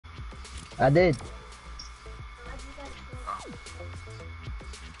I did.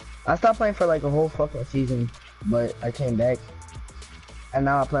 I stopped playing for like a whole fucking season, but I came back. And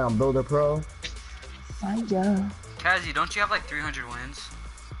now I play on Builder Pro. Yeah. Kazi, don't you have like 300 wins?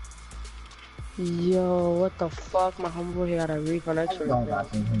 Yo, what the fuck? My homeboy got a refund extra. I don't got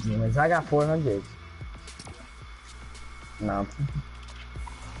 300 wins. I got 400. No.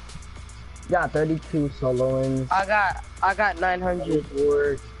 Got 32 solo wins. I got 900.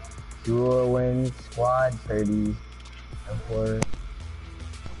 4 duo wins. Squad 30 and 4.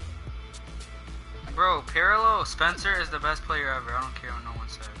 Bro, Parallel Spencer is the best player ever. I don't care what no one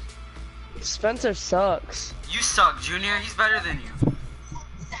says. Spencer sucks. You suck, Junior. He's better than you.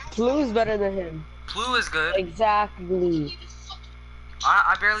 Plu's better than him. Plu is good. Exactly.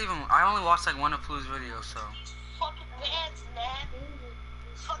 I barely even. I only watched like one of Plu's videos, so.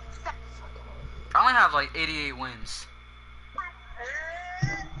 I only have like 88 wins.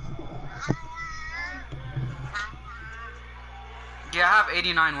 Yeah, I have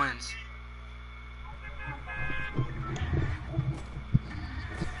 89 wins.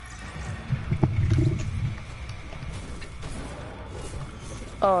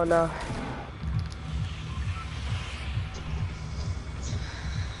 Oh no.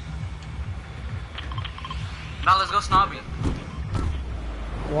 Now let's go Snobby.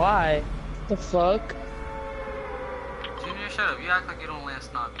 Why? The fuck? Junior, shut up. You act like you don't land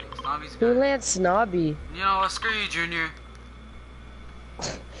Snobby. Snobby's Who good. lands Snobby? You know what? Screw you, Junior.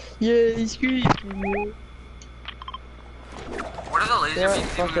 Yeah, screw you. What are the laser Yeah, beams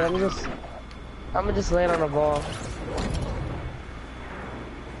fuck even it. gonna do? I'm gonna just land on the ball.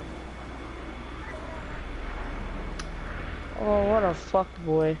 Oh, what a fuck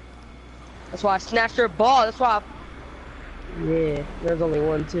boy. That's why I snatched your ball. That's why Yeah, there's only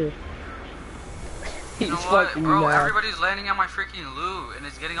one too. You know what, bro? Everybody's landing on my freaking loot, and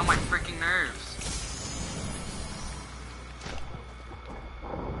it's getting on my freaking nerves.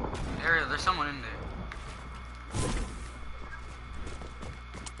 Ariel, there's someone in there.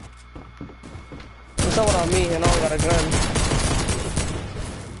 There's someone on me, and I don't got a gun.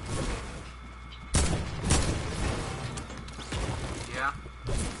 Yeah.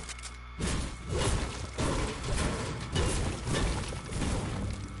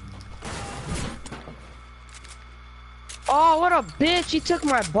 Oh, what a bitch! He took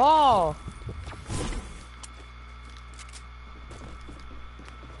my ball.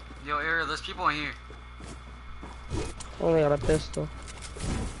 Yo, Ariel, there's people in here. Only got a pistol.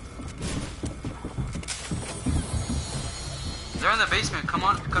 They're in the basement. Come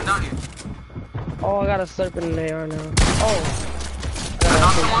on, come down here. Oh, I got a serpent in the AR now. Oh. I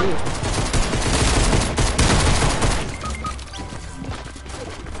knocked someone.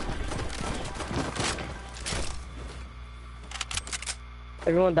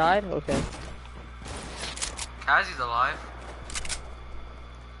 Everyone died? Okay. Kazi's alive.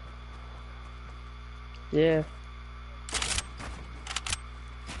 Yeah.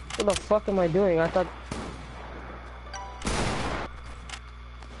 What the fuck am I doing? I thought...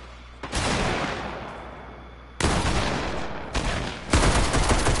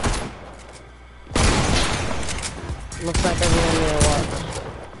 Looks like everyone here watch.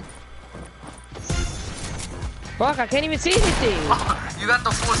 Fuck, I can't even see anything! You got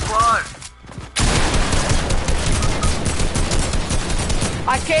the full squad.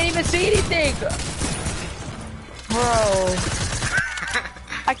 I can't even see anything! Bro.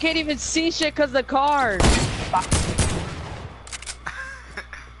 I can't even see shit cause the card.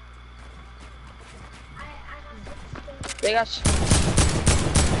 They got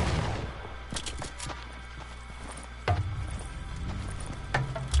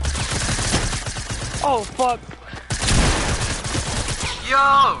Oh fuck.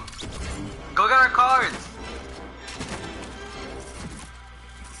 Yo! Go get our cards!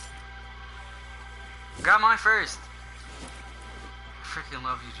 Grab mine first. I freaking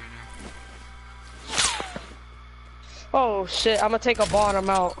love you, Junior. Oh shit, I'm gonna take a ball and I'm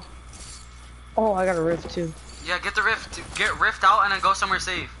out. Oh, I got a rift too. Yeah, get the rift. Get rift out and then go somewhere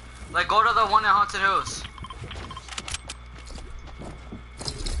safe. Like, go to the one at Haunted Hills.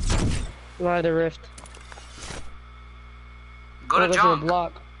 No, the rift. Go to the junk.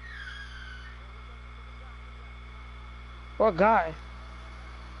 block. What guy?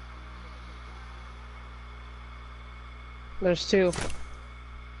 There's two.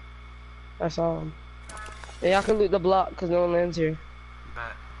 I saw him. Yeah, y'all can loot the block because no one lands here.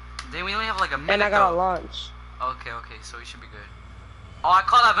 Bet. Then we only have like a minute. And I got though. a launch. Okay, so we should be good. Oh, I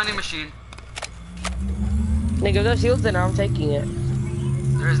call that vending machine. Nigga, if there's heals in there, I'm taking it.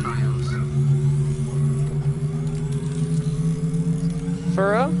 There is no heals.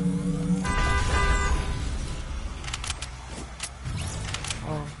 For real?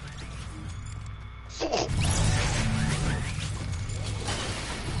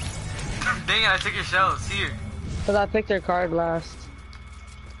 I took your shells. Here. Cause I picked your card last.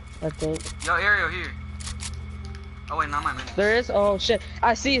 I think. Yo, Ariel, here. Oh wait, not my minis. There is? Oh shit.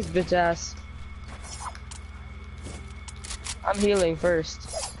 I see his bitch ass. I'm healing first.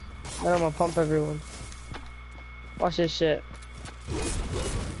 Then I'm gonna pump everyone. Watch this shit.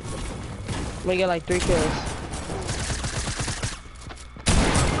 I'm gonna get like 3 kills.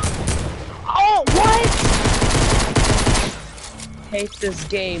 Oh, what? Hate this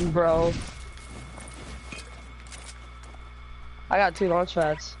game, bro. I got 2 launch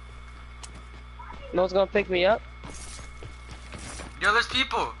pads. No one's gonna pick me up? Yo, there's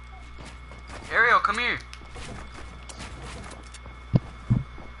people. Ariel, come here.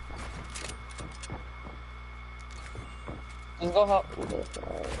 Just go help.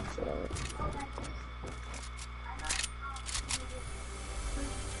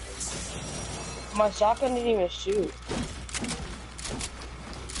 My shotgun didn't even shoot.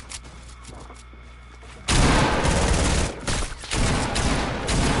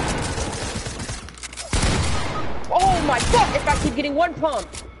 Oh my fuck! If I keep getting 1 pump!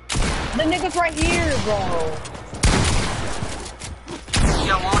 The nigga's right here, bro!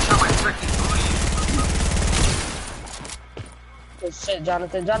 Yo, launch on my freaking booty. Good shit,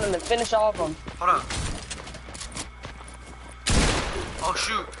 Jonathan. Jonathan, finish all of them. Hold up. Oh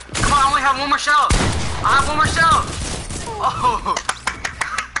shoot. Come on, I only have 1 more shell. I have 1 more shell. Oh.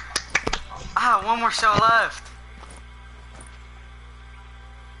 I have 1 more shell left.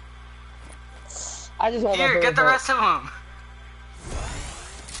 I just want Here, my get the rest of them.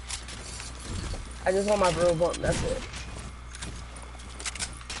 I just want my bro bump, that's it.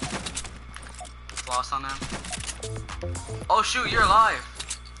 Lost on them. Oh shoot, you're alive.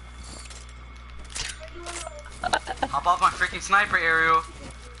 Hop off my freaking sniper, Ariel.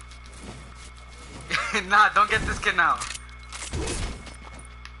 Nah, don't get this kid now.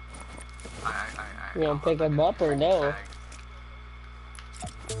 Alright. You gonna pick him up or no?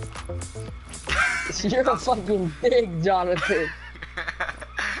 You're a fucking pig, Jonathan.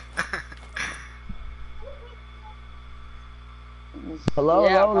 Hello,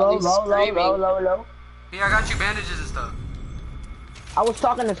 Yeah, hello. Here, I got you bandages and stuff. I was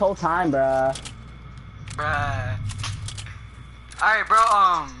talking this whole time, bruh. Bruh. Alright, bro,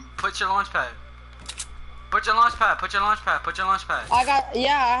 put your launch pad. Put your launch pad.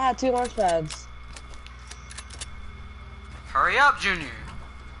 Yeah, I had 2 launch pads. Hurry up, Junior.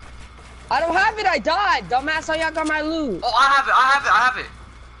 I don't have it, I died! Dumbass, how y'all got my loot? Oh, I have it.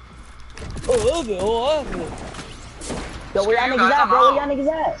 Oh, okay, Yo, where y'all niggas at, bro? Where y'all niggas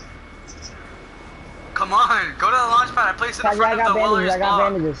at? Come on, go to the launch pad. I placed it in front of the Willer's I got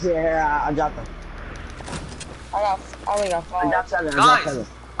block. bandages. Here, I dropped them. I only got 5. I dropped 7. Guys,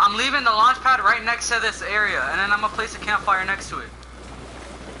 I'm leaving the launch pad right next to this area, and then I'm gonna place a campfire next to it.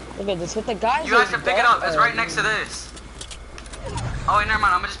 Okay, just hit the guys. You guys can pick it up. It's right next to this. Oh wait, never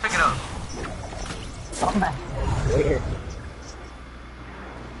mind. I'm gonna just pick it up. Oh my, weird.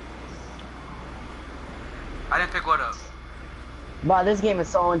 I didn't pick what up. Bro, this game is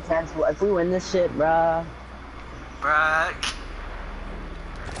so intense. If we win this shit, bruh. Bruh.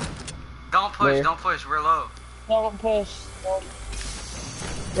 Don't push. We're low. Don't push. Don't.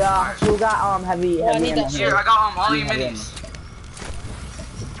 Yeah, who got heavy I need ammo? that Here, I got all your minis.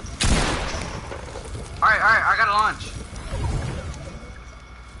 Alright, I got a launch.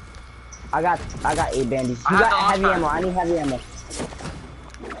 I got 8 bandies. I Who have got the heavy launch ammo? I need heavy ammo.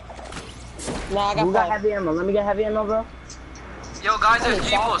 Nah, I got Who got 5. heavy ammo? Let me get heavy ammo, bro. Yo, guys, there's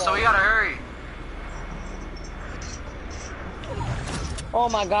people, so we gotta hurry. Oh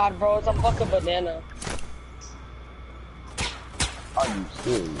my god, bro, it's a fucking banana. Are you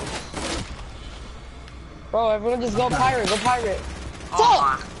serious? Bro, everyone just go pirate, Oh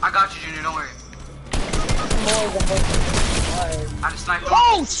my, I got you, Junior, don't worry. I just sniped him.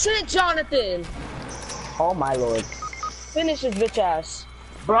 Oh shit, Jonathan! Oh my lord. Finish his bitch ass.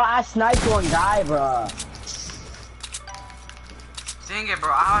 Bro, I sniped one guy, bro. Dang it,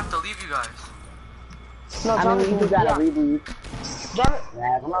 bro, I have to leave you guys. No, I Jonathan, mean, we gotta reboot. Jonathan,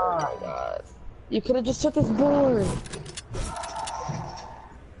 Yeah, come on. oh my god. You could've just took his board.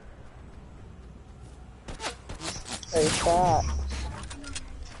 Hey, stop.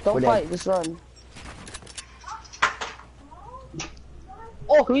 Don't fight, just run.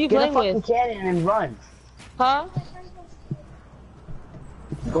 Oh, who you get playing a fucking with? cannon and run. Huh?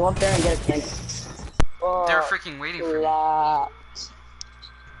 Go up there and get a cannon. They're freaking waiting for me.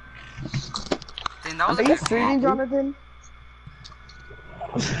 Dang, that was Are a you good streaming, Jonathan?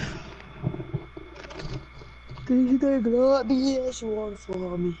 Did they got BS one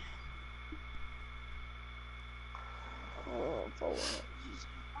for me? Oh, for what?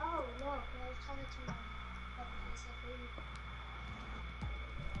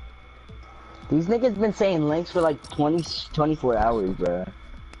 These niggas been saying links for like 24 hours, bro.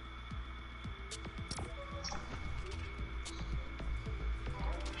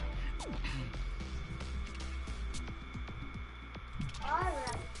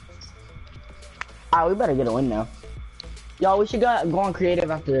 Alright, we better get a win now. Yo, we should go on creative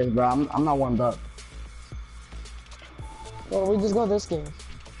after this, bro. I'm not warmed up. Well, we just go this game.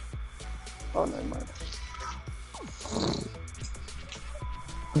 Oh, never mind.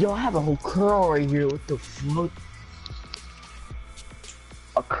 Yo, I have a whole curl right here. What the fuck?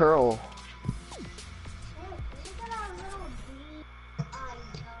 A curl.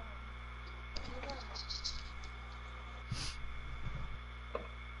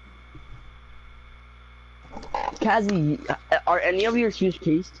 Kazi, are any of your shoes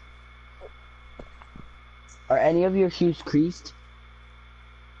creased? Are any of your shoes creased?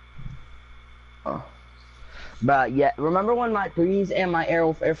 Oh. But yeah, remember when my 3s and my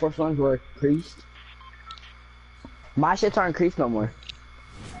Air Force Ones were creased? My shits aren't creased no more.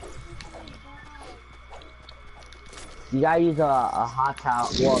 You gotta use a hot towel,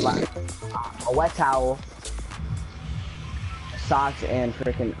 well, like, a wet towel, socks, and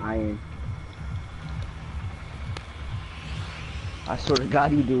freaking iron. I swear to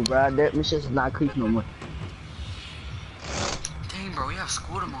God you do, bro. My shit's not creased no more. Dang, bro, we have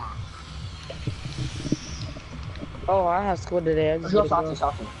school tomorrow. Oh, I have school today. I just Let's go gotta go.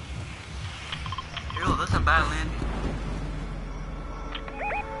 saucy. Yo, that's a bad land.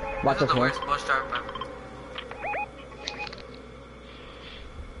 Watch This is this the one. worst bus stop ever.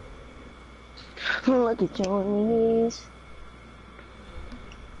 Look at your knees.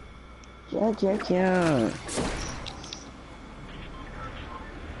 Yeah.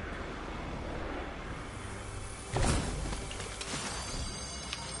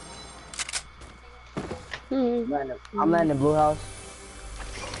 I'm landing blue house.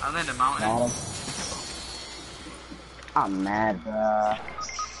 I landed mountain. Got him. I'm mad, bruh.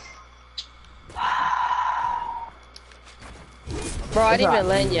 Bro, I didn't even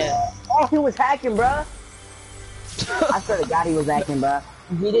land yet. Oh, he was hacking, bruh. I swear to God he was hacking, bruh.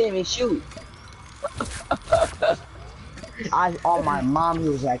 He didn't even shoot. On my mom, he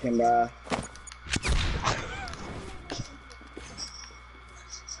was hacking, bruh.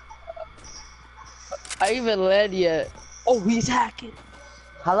 I didn't even land yet. Oh, he's hacking.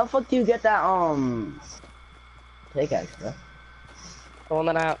 How the fuck do you get that, pickaxe, bruh? The one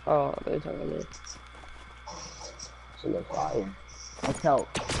that I have. Oh, they're talking to me. She looks fire. Let's help.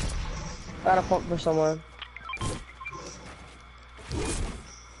 Gotta pump for someone.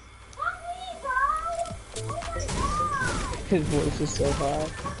 His voice is so high.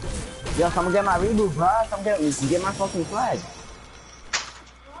 Yo, someone get my reboot, bruh. Someone get my fucking flag.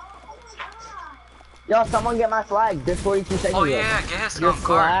 Yo, someone get my flag. There's 42 seconds Oh left. yeah, get his Your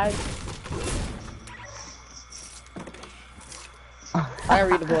card. flag? I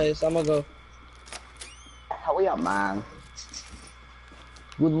read the place. I'm gonna go. Hurry up, man.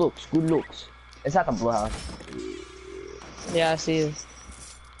 Good looks, good looks. It's at the blue house. Yeah, I see you.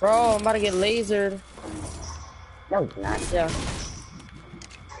 Bro, I'm about to get lasered. No, it's not. Yeah.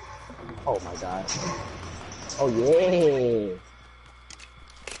 Oh my god. Oh yeah.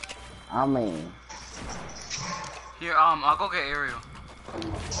 I mean. Here, I'll go get Ariel.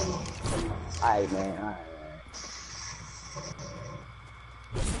 Alright, man. Alright.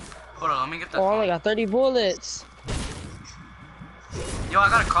 Hold on, let me get that. Oh, I only got 30 bullets. Yo, I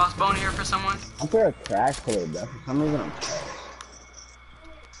got a crossbone here for someone. I'm for a crash today, bro. For some reason, I'm trash.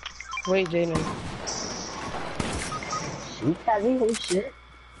 Wait, Jaden. Shoot at me, holy shit.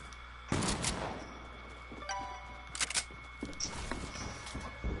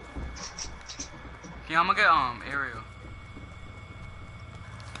 Yeah, I'm gonna get Ariel.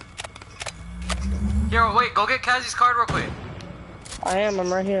 Here, wait, go get Kazi's card real quick. I'm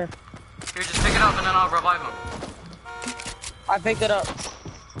right here. Here, just pick it up and then I'll revive him. I picked it up.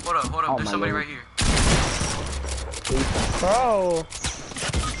 Hold up, Oh there's my somebody Lord. right here. Bro.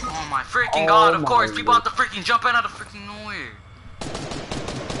 Oh my freaking Oh god, of my course, people Lord. have to freaking jump in out of freaking nowhere.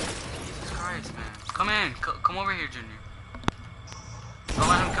 Jesus Christ, man. Come in, come over here, Junior. Don't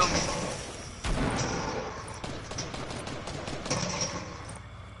let him kill me.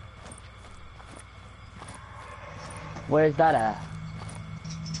 Where's that at?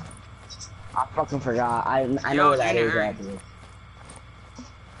 I fucking forgot. I know Yo, where that Junior, is hurry. at.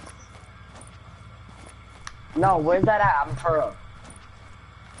 No, where's that at? I'm for real.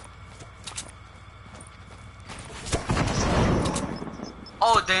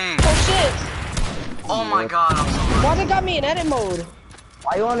 Oh, dang. Oh shit. Oh my god, I'm so lucky. Why they got me in edit mode?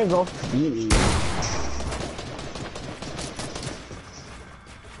 Why you wanna go beat me?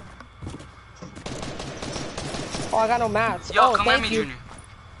 Oh, I got no mats. Yo, Oh, come at thank me, you. Junior.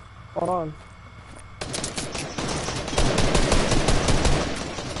 Hold on.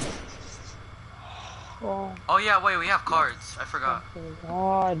 Oh, Oh yeah, wait, we have cards. I forgot. fucking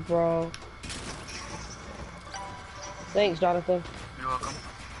God, bro. Thanks, Jonathan. You're welcome.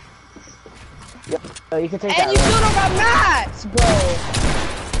 So you can take And that. you Right? still don't got mats, bro.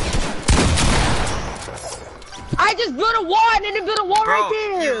 I just built a wall and then built a wall Bro, right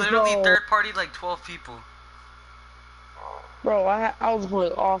there, you literally bro. third party like 12 people. Bro, I was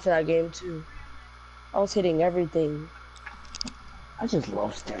going off that game too. I was hitting everything. I just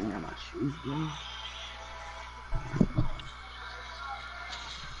love staring at my shoes, bro.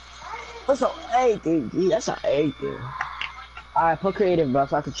 That's an A thing, G. That's an A thing. Alright, put creative, bro,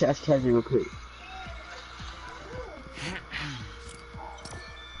 so I can trash Kessie real quick.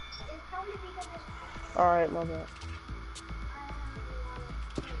 Alright, my bad.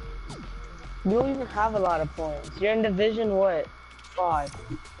 You don't even have a lot of points. You're in division what? 5.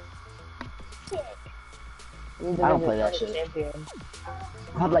 I don't play that shit. Champion.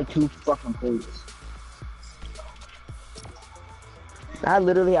 I have like 2 fucking points. I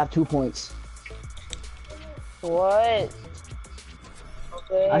literally have 2 points. What?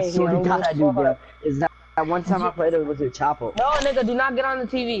 Okay, I swear to God I do, bro. Is that one time I played it was with Chapo? No, nigga, do not get on the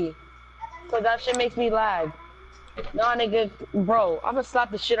TV. Cause that shit makes me lag. No, nigga, bro, I'm gonna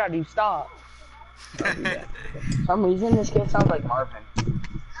slap the shit out of you. Stop. For some reason, this kid sounds like Marvin.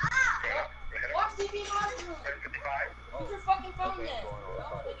 Watch TV, Marvin. Use your fucking phone then.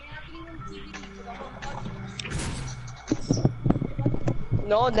 No, you're not getting on TV because I'm on.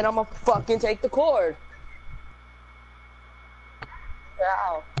 No, then I'm gonna fucking take the cord.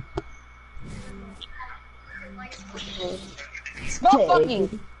 Ow. Spell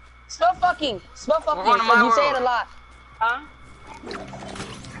fucking. Spell fucking. Spell fucking. going to my You say world. it a lot. Huh?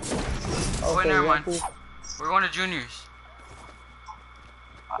 Wait, never mind. lucky. We're going to juniors.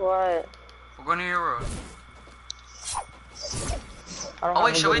 What? We're going to your world. I don't Oh wait,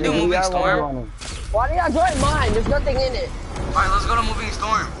 have a should we good do name. moving storm? Why did y'all join mine? There's nothing in it. Alright, let's go to moving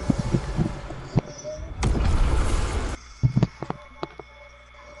storm.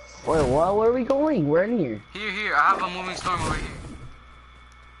 Wait, what? Where are we going? We're in here. Here, I have a moving storm over here.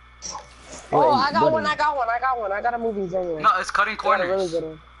 Oh, Wait, I got what one, is- I got one, I got one. I got a movie zone. No, it's cutting I got a really corners. good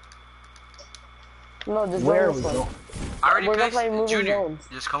one. No, just Where are go we this going? one. I already We're gonna picked play moving Junior. zones.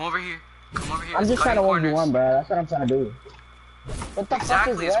 Just come over here. Come over here. I'm It's just trying to cutting 1v1, bro. That's what I'm trying to do. What the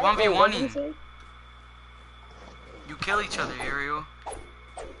Exactly, fuck is it's that? 1v1 Wait, what did you -ing. say? You kill each other, Ariel.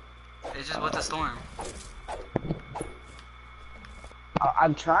 It's just with the storm.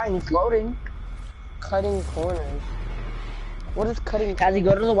 I'm trying. It's loading. Cutting corners. What is cutting? Kazi,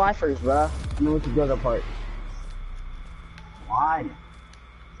 go to the Y first, bro. And then we can go to the park. Why?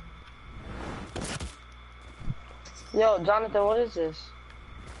 Yo, Jonathan, what is this?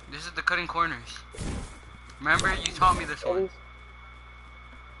 This is the cutting corners. Remember, you taught me this What one. is...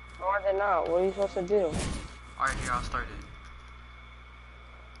 No, I did not. What are you supposed to do? Alright, here, I'll start it.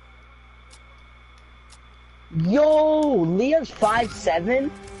 Yo, Leah's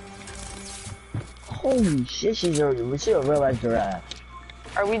 5'7"? Holy shit, she's a real life giraffe.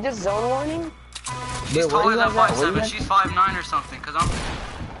 Are we just zone warning? She's Wait, where taller you than guys at? Where you 5'7", guys she's 5'9" or something, cause I'm...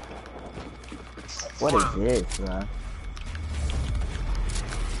 What Hold is up. this, bro?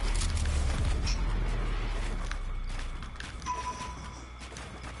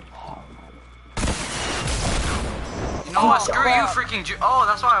 You know what, Oh, screw crap. you freaking Oh,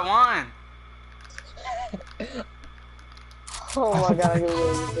 that's why I won. Oh my god, I can't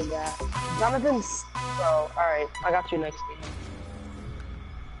believe you did that. Jonathan's... Bro, alright. I got you next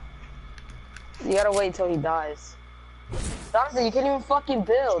game. You gotta wait till he dies. Jonathan, you can't even fucking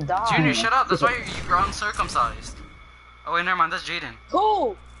build. Die. Junior, shut up, that's why you're uncircumcised. Oh wait, never mind, that's Jaden.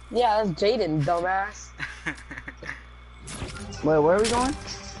 Who? Yeah, that's Jaden, dumbass. Wait, where are we going?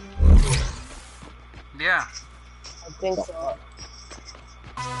 Yeah. I think so.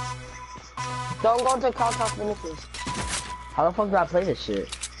 Don't go to Cow finishes. How the fuck do I play this shit? You're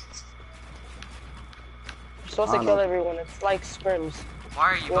supposed I to don't kill know. everyone. It's like scrims. Why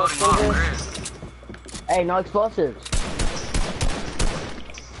are you Well, building off, so Chris? Hey, no explosives.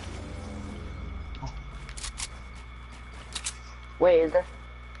 Wait, is there?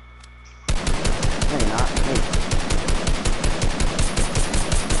 No, you're not. Wait.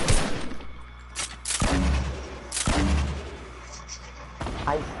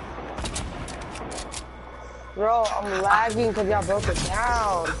 I Bro, I'm lagging because y'all broke it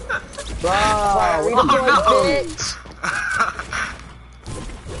down. bro, Redeploy, no. bitch.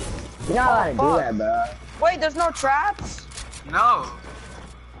 you're not allowed to do fuck. that, bro. Wait, there's no traps? No.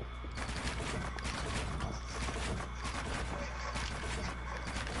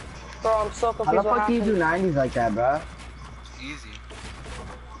 Bro, I'm so How confused the what fuck do you do happened. 90s like that, bro? Easy.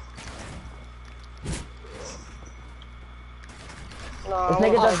 No, This I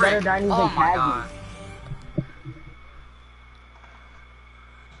nigga won't does play. better 90s Oh than my Kazzy. god.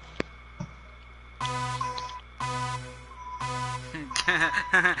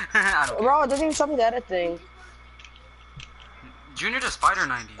 I don't care. Bro, it doesn't even show me the edit thing. Junior to Spider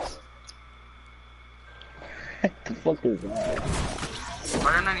 90s. What the fuck is that?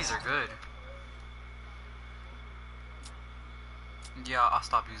 Spider 90s are good. Yeah, I'll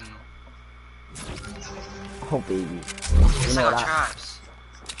stop using them. Oh, baby. Yes, know I got that. traps.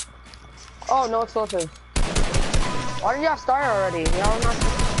 Oh, no explosives. Why did y'all start already? Y'all not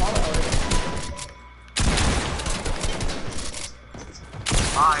supposed to start already.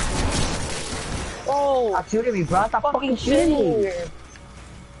 Bye. Oh, Stop shooting me, bro. Stop fucking sitting shooting me. here.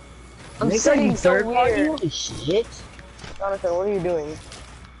 I'm Nigga, sitting you so third party? weird. Holy shit. Jonathan, what are you doing?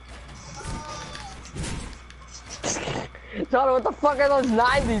 Jonathan, what the fuck are those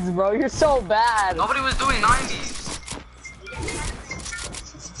 90s, bro? You're so bad. Nobody was doing 90s.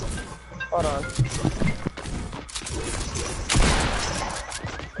 Hold on.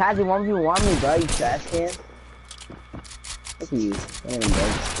 Kazzy, 1v1 me, bro. You trash can. Look at you. Damn, bro.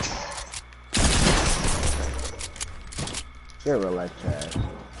 You're real life trash.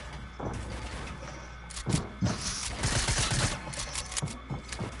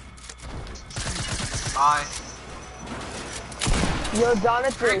 Bye. Yo,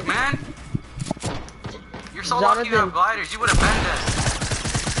 Jonathan. Frick, man. You're so lucky you have gliders. You would have been dead.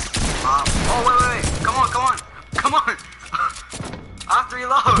 Oh, wait. Come on. Come on. I have to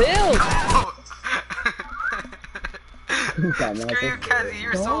reload. Bill. Screw you, Kazzy.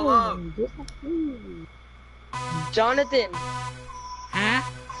 You're so low. Jonathan.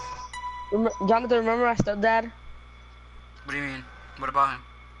 Jonathan, remember our stepdad? What do you mean? What about him?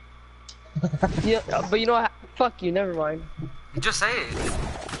 Yeah, but you know what? Fuck you, never mind. Just say it.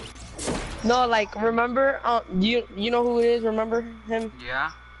 No, like, remember, you know who it is, remember him?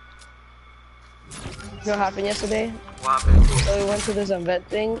 Yeah? You know what happened yesterday? What happened? So we went to this event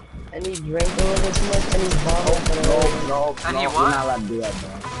thing, and he drank a little bit too much, and he vomited. No, And he you're what? not allowed to do that, bro.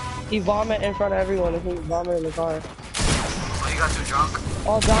 He vomited in front of everyone, and he vomited in the car. Oh, you got too drunk?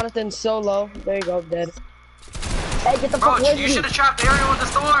 Oh, Jonathan's so low. There you go, dead. Hey, get the Bro, fuck away you from should me. have trapped the area with the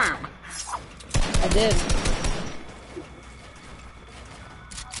storm. I did.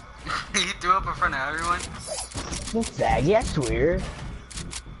 He threw up in front of everyone. You faggy, that's weird.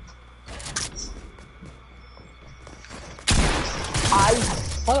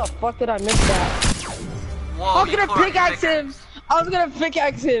 How the fuck did I miss that? Whoa, I was he gonna pulled out pickaxe your him! I was gonna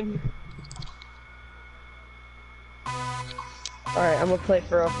pickaxe him! Alright, I'm gonna play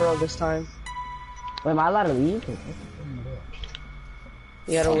for real this time. Wait, am I allowed to leave?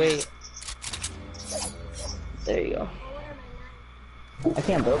 You gotta wait. There you go. I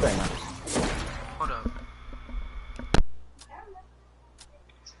can't build right now. Hold up.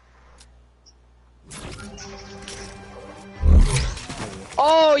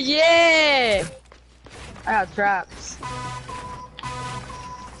 Oh yeah! I got traps.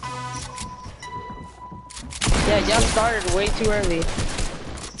 Yeah, y'all started way too early.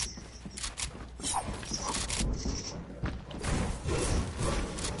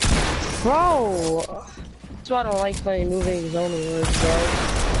 Bro! That's why I don't like playing moving zone words,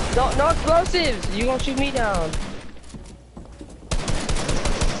 bro. No explosives! You gonna shoot me down.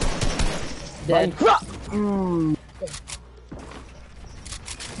 Dead.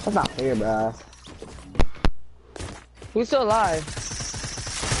 That's not fair, bro. Who's still alive?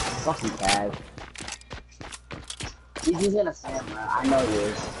 Fuck you, Kaz. He's just gonna stand, bro. I know he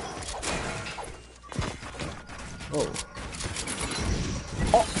is. Oh.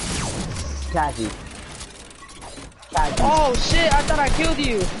 Oh! Kazzy. Kazzy. Oh shit, I thought I killed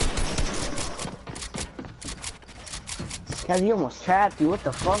you. Kazzy, you almost trapped you. What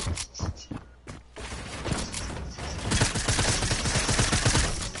the fuck?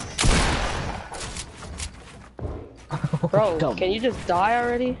 Bro, Dumb. can you just die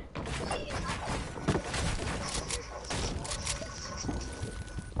already?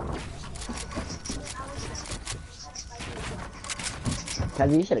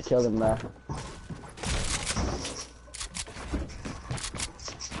 Kazzy, you should have killed him, bro.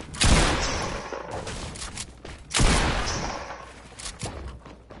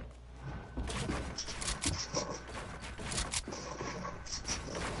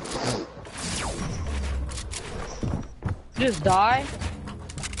 Just die?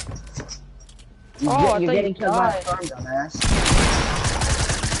 You Oh, I thought you're you getting killed by a died. storm, dumbass.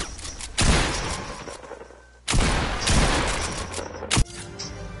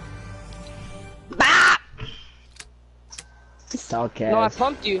 Okay. No, I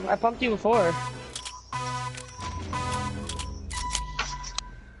pumped you. I pumped you before.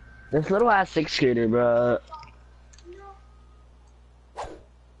 This little ass 6 shooter, bro.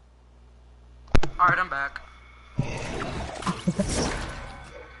 Alright, I'm back.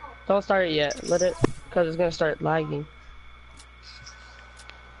 Don't start it yet. Let it, cause it's gonna start lagging.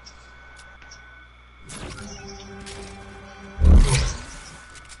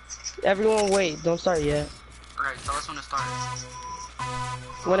 Everyone wait. Don't start yet. Alright, tell us when to start.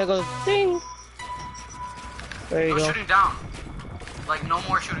 When it goes ding. There you No go. shooting down. Like, no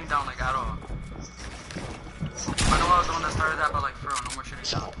more shooting down, like, at all. I know I was the one that started that, but like, for real, no more shooting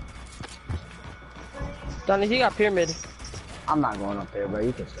down. Donnie, he got pyramid. I'm not going up there, bro.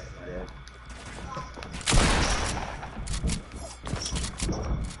 You can stay there.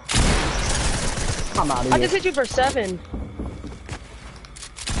 I'm out of I here. just hit you for 7.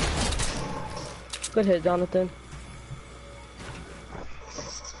 Good hit, Jonathan.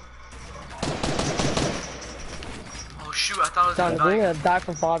 Oh shoot, I thought I was Jonathan, gonna you're die. gonna die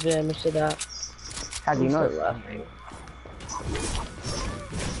from 5 damage to that. How do you know that? that?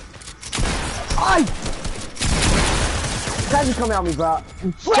 Ay! How's he coming at me, bro?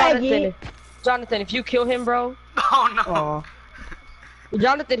 Jonathan, if you kill him, bro. Oh no. Aw.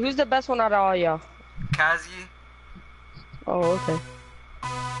 Jonathan, who's the best one out of all y'all? Kazi. Oh, okay.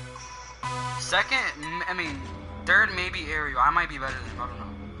 Second, I mean, third maybe Ariel. I might be better than him, I don't know.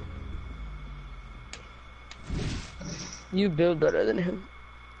 You build better than him.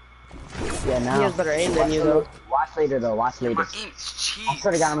 Yeah, now. He has better aim than you, though. Watch later, though. Watch later. My aim is cheese. I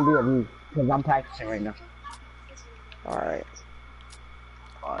swear to God, I'm gonna do a view. Because I'm practicing right now. Alright.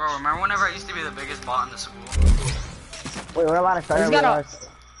 Bro, remember whenever I used to be the biggest bot in the school? Wait, we're allowed to start. He's got a-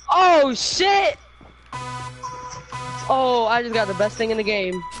 Oh, shit! Oh, I just got the best thing in the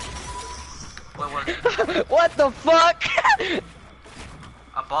game. What was it? What the fuck?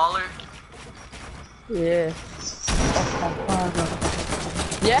 A baller? Yeah.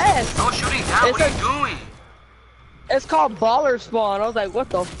 Yes! No shooting down, It's what are you doing? It's called baller spawn. I was like, what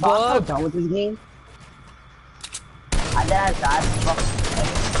the I'm so fuck? done with this game. I died.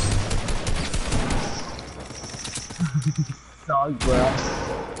 Dog, bro.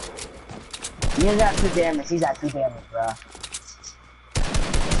 He's at 2 damage. He's at 2 damage, bro.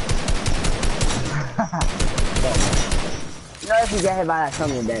 You know, if you get hit by that,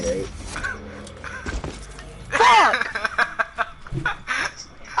 something dead, right? Fuck!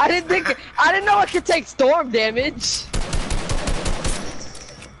 I didn't know I could take storm damage.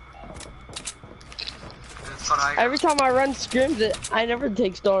 That's what I got. Every time I run scrims, I never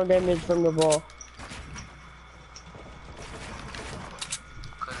take storm damage from the ball.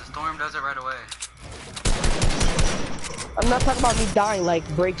 Cause the storm does it right away. I'm not talking about me dying, like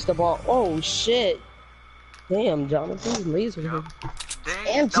breaks the ball. Oh shit! Damn, Jonathan, laser him. Dang, Damn,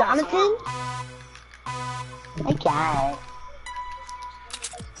 that was Jonathan? horrible. Okay.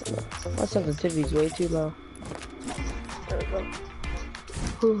 My sensitivity's way too low. There we go.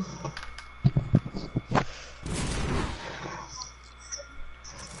 Whew.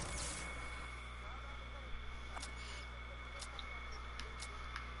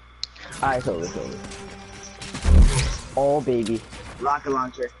 Alright, it's over, it's over. Oh, baby. Rocket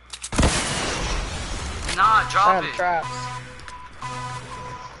launcher. Nah, I drop have it. traps.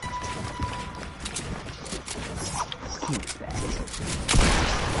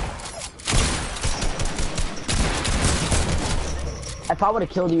 If I would've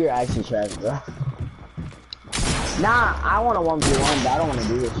killed you, you're actually trash, bro. Nah, I want a 1v1, but I don't want to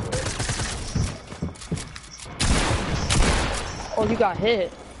do this shit. Oh, you got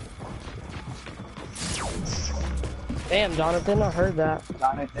hit. Damn, Jonathan, I heard that.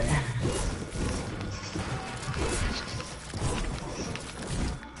 Jonathan.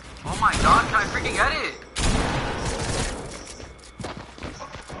 Oh my god, can I freaking get it?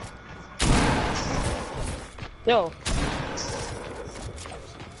 Yo.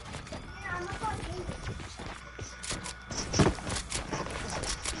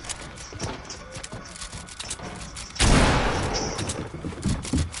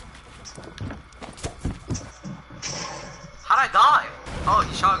 How'd I die? Oh,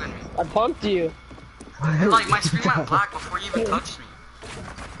 he shotgunned me. I pumped you. Like, my screen went black before you even touched me.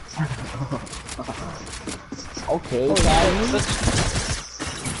 Okay, Oh, Daddy.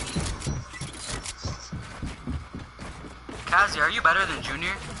 Kazi, are you better than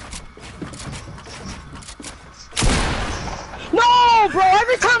Junior? No, bro,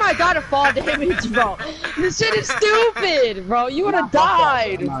 every time I got a fall damage, bro. This shit is stupid, bro. You would have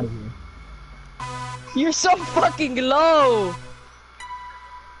died. I'm out of here. You're so fucking low.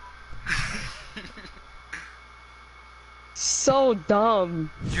 so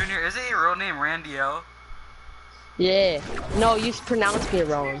dumb. Junior, is it your real name Randy L? Yeah. No, you pronounced me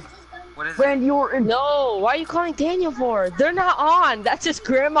wrong. What is it? Randy Orton. No, why are you calling Daniel for? They're not on. That's just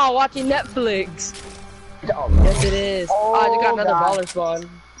grandma watching Netflix. Oh, no. Yes, it is. Oh, I just got another God. baller spawn.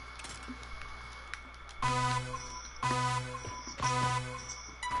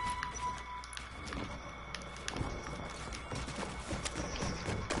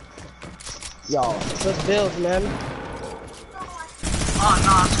 Yo, Let's build, man. Oh,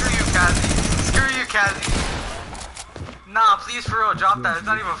 nah, screw you, Kazzy. Screw you, Kazzy. Nah, please, for real, drop that. It's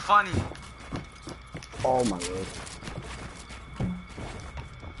not even funny. oh my lord.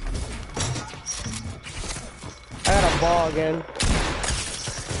 I got a ball again.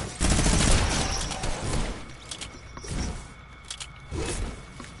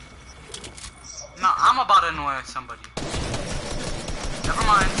 Nah, I'm about to annoy somebody. Never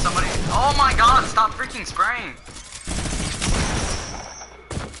mind, somebody. Oh my god, stop freaking spraying.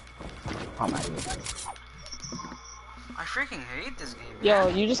 Oh my god. I freaking hate this game. Yo,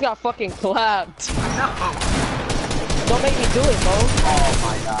 Man. you just got fucking clapped. No. Don't make me do it, bro. Oh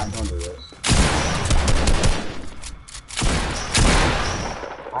my god, don't do it.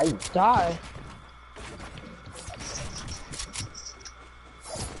 I Die.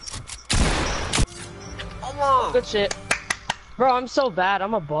 Oh, whoa. Good shit. Bro, I'm so bad.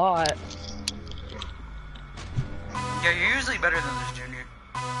 I'm a bot. Yeah, you're usually better than this, Junior.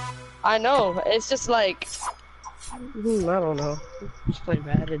 I know. It's just like... I don't know. Just playing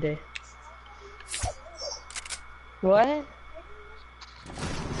bad today. What?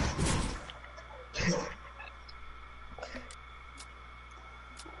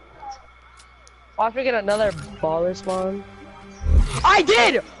 Watch me get another baller spawn. I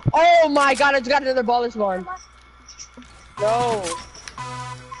did! Oh my god, I just got another baller spawn. No.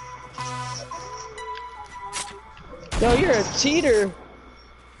 Yo, you're a cheater.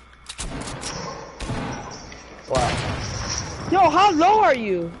 wow. Yo, how low are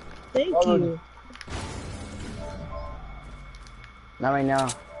you? Thank Oh, you. Not right now.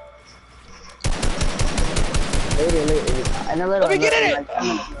 Later. And a little. Let me get in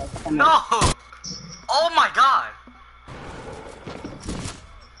it. No! Oh my god!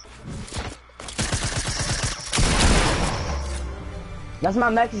 That's my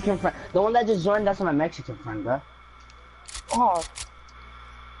Mexican friend. The one that just joined, that's my Mexican friend, bro. Oh.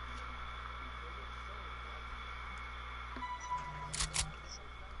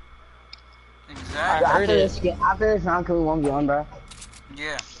 Exactly. I heard After this round, can we 1v1, bro?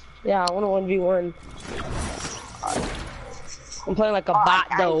 Yeah. Yeah, I want a 1v1. I'm playing like a bot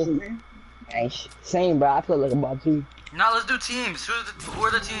though. Nice. Same, bro. I play like a bot too. Now let's do teams. Who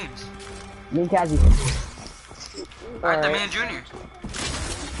are the teams? Me and Cassie. Alright, then me and Junior.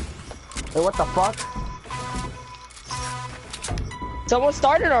 Wait, what the fuck? Someone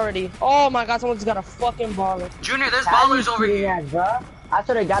started already. Oh my god, someone just got a fucking baller. Junior, there's ballers over here. Yeah, bro. I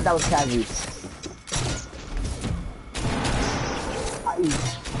should have got that with Cassie.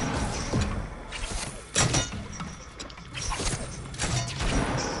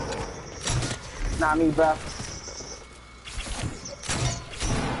 Not me, bro.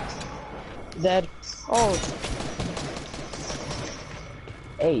 Dead. Oh.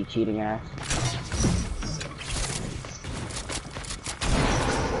 Hey, cheating ass.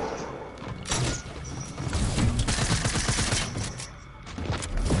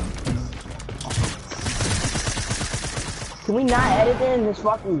 Can we not edit it in this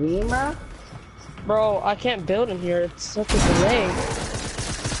fucking game, bro? Bro, I can't build in here. It's such a delay.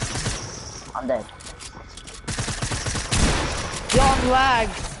 I'm dead. Yo, I'm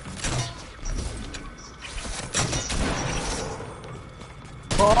lagged.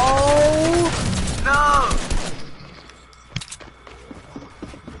 Oh! No!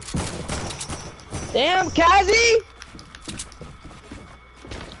 Damn, Kazi!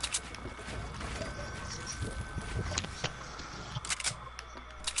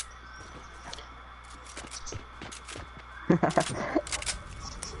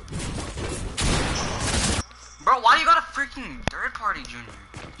 Bro, why you got a freaking third party, Junior?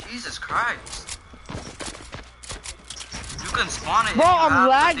 Jesus Christ. You can spawn it. Bro, if you I'm have the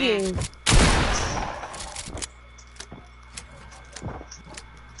lagging. thing.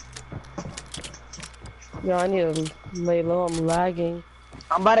 Yo, I need to lay low. I'm lagging.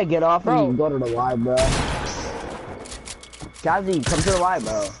 I'm about to get off Bro. and go to the Y, bro. Kazi, come to the Y,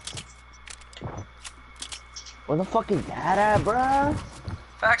 bro. Where the fuck is that at, bro?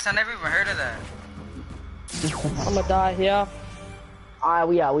 Facts, I never even heard of that. I'm gonna die here. Alright,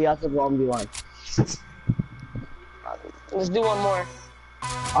 we out to 1v1. Let's do one more.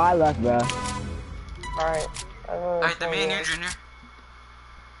 I left, bro. Alright. Alright, then me and you, Junior.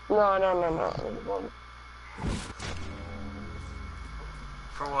 No.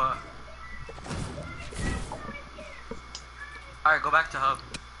 For what? Alright, go back to hub.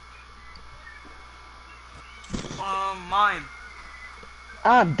 Mine.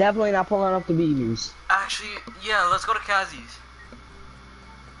 I'm definitely not pulling up the BBs. Actually, yeah, let's go to Kazi's.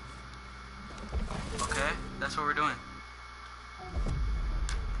 Okay, that's what we're doing.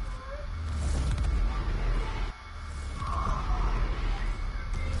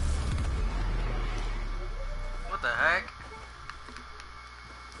 What the heck?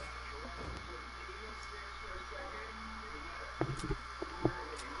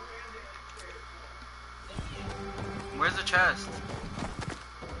 Where's the chest?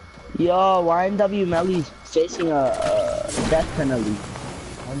 Yo, YNW Melly's facing a death penalty.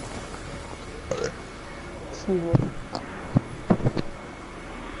 Excuse me.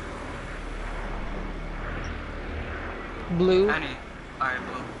 Blue. Penny. Alright,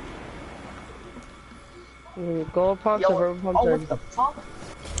 blue. Gold pumps or purple pumps. Oh, what the fuck?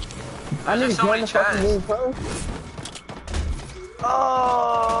 I There's need to so join many the fucking chests. game first.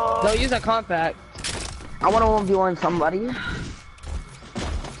 Oh! Don't use a compact. I want to 1v1 somebody.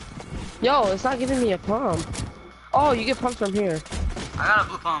 Yo, it's not giving me a pump. Oh, you get pumps from here. I got a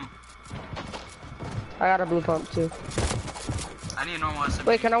blue pump. I got a blue pump too. I need a normal SMG.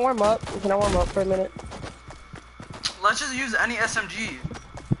 Wait, can I warm up? Can I warm up for a minute? Let's just use any SMG.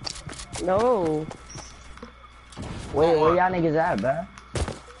 No. Wait, Oh, where what? y'all niggas at, bruh?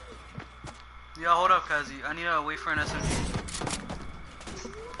 Yeah, hold up, Kazi. I need to wait for an SMG.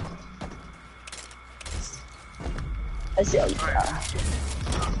 I see.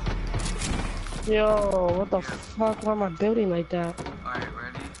 Yo, what the fuck? Why am I building like that? Alright,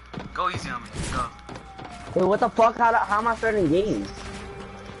 ready? Go easy on me. Go. Wait, what the fuck? How am I starting games?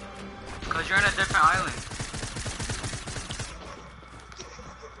 Cause you're in a different island.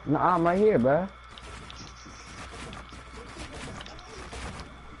 Nah, I'm right here, bruh.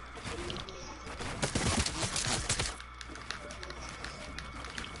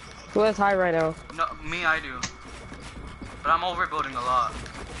 Who has high right now? No, me, I do. But I'm overbuilding a lot.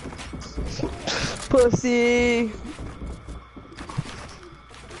 Pussy.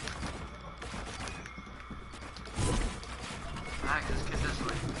 Alright, let's get this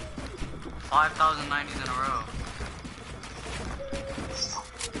way. 5,090s in a row.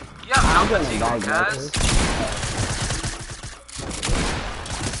 Yeah, I'm getting fatigue, bagged, Kaz.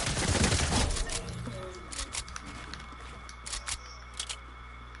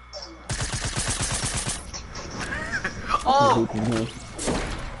 Oh!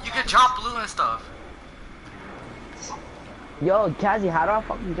 You can drop blue and stuff. Yo, Kazi, how do I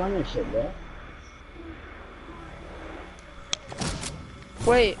fucking join this shit, bro?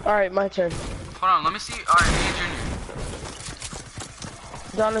 Wait, alright, my turn. Hold on, let me see. Alright, me and Junior.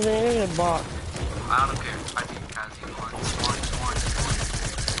 Jonathan, you're gonna get bought. I don't care. I beat Kazi once.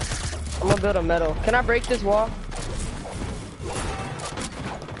 I'm gonna build a metal. Can I break this wall?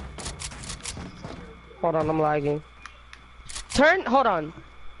 Hold on, I'm lagging. Turn, hold on.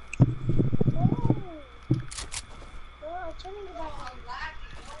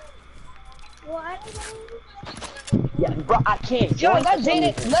 Yeah, bro, I can't Yo, join let for some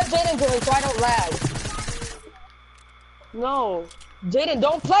Jaden join so I don't lag. No. Jaden,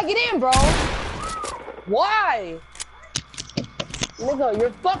 don't plug it in, bro. Why? Nigga, you're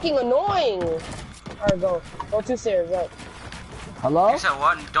fucking annoying. Alright, go. Go 2 stairs, right. Hello? You said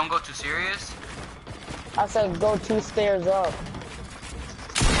what? Don't go too serious? I said go 2 stairs up.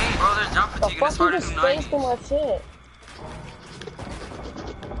 Dang, bro, there's jump The fatigue and fuck it's you hard to just do spaced through 90s. my shit?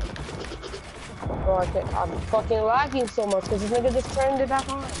 Bro, I'm fucking lagging so much because this nigga just turned it back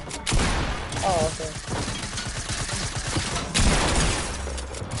on. Oh, okay.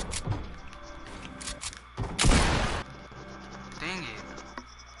 Dang it.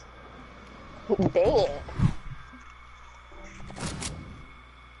 Dang it.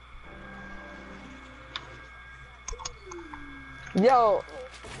 Yo,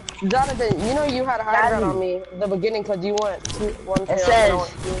 Jonathan, you know you had a high ground on me at the beginning because you went 1 It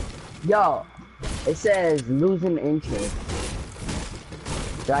says, yo, it says losing interest.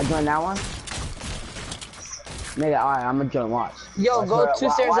 Did I join that one? Nigga, alright, I'm gonna join, watch. Yo, Watch go where- 2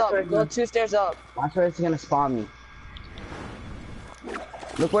 wa- stairs watch up. where Go it's 2 stairs up. gonna- Watch where it's gonna spawn me.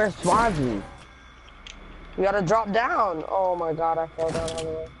 Look where it spawns me. You gotta drop down. Oh my god, I fell down all the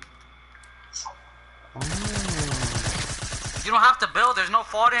way. You don't have to build, there's no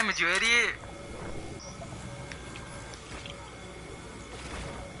fall damage, you idiot.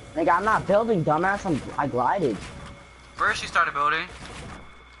 Nigga, I'm not building, dumbass. I glided. First you started building.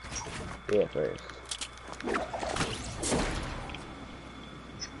 Yeah, first.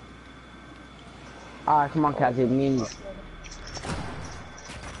 Alright, come on, Kazi, me and you.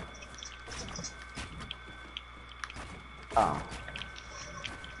 Oh.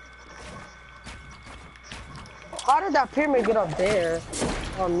 How did that pyramid get up there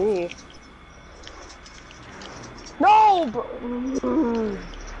on me? No, bro.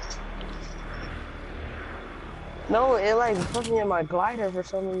 No, it like put me in my glider for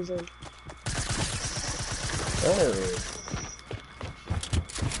some reason. Oh.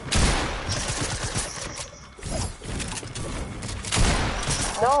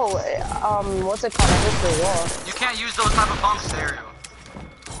 No, what's it called? I hit the wall. You can't use those type of pumps, Ariel.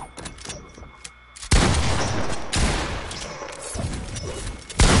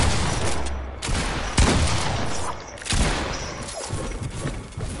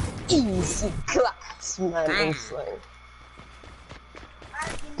 Easy class, man. Dang. Insane.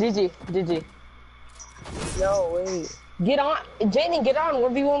 GG. No, wait. Get on. Jaden, get on.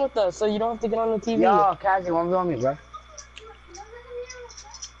 1v1 with us so you don't have to get on the TV. Yo, Kazi, 1v1 me, bro.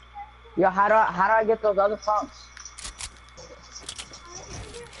 Yo, how do I get those other pumps?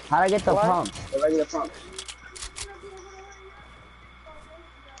 How do I get the What? pumps? The regular pumps?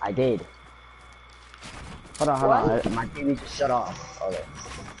 I did. Hold on. What? My TV just shut off. Okay.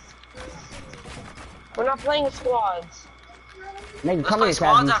 We're not playing squads. Nigga, Let's come play here,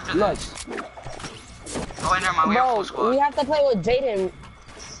 squads Kazi. after Look. this. Oh, wait, never mind. We have full Bro, squad. we have to play with Jaden.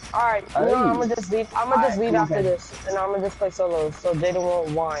 Alright, Hey. no, I'm gonna just leave. I'm gonna just Alright, leave come on, after Kazi. this, and I'm gonna just play solos so Jaden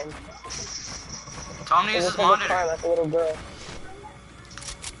won't whine. Tell him to use And his just cry monitor. like a little girl.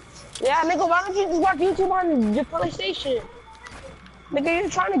 Yeah, nigga, why don't you just watch YouTube on your PlayStation? Nigga, you're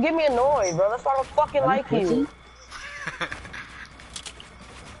trying to get me annoyed, bro. That's why I don't fucking Are you like you. pussy?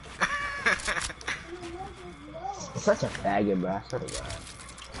 You're such a faggot, bro. I swear to God.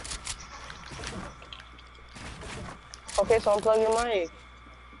 Okay, so unplug your mic.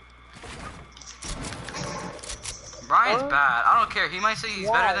 Brian's Huh? bad. I don't care. He might say he's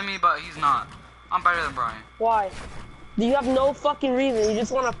Why? better than me, but he's not. I'm better than Brian. Why? You have no fucking reason. You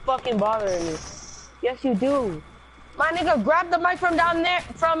just want to fucking bother me. Yes, you do. My nigga, grab the mic from down there,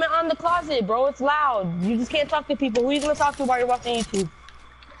 from on the closet, bro. It's loud. You just can't talk to people. Who are you gonna talk to while you're watching YouTube?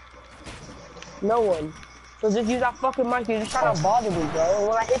 No one. So just use that fucking mic. You're just trying to bother me, bro. And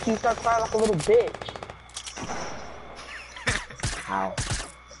when I hit you, you start crying like a little bitch. Ow.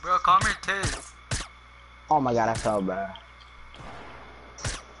 Bro, calm your tits. Oh my God, I fell, bro.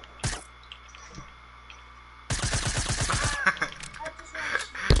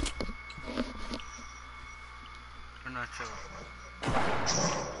 You're not chill.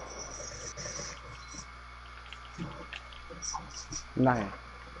 Nothing.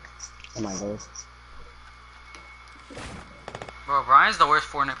 Oh my God. Bro, Brian's the worst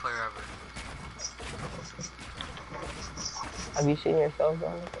Fortnite player ever. Have you seen yourself, bro?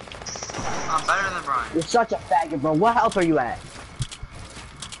 I'm better than Brian. You're such a faggot, bro. What health are you at?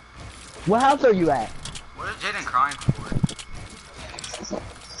 What health are you at? What is Jaden crying for?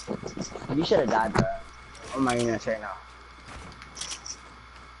 You should have died, bro. Oh my goodness, right now.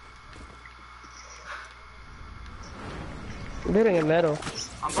 I'm building a metal.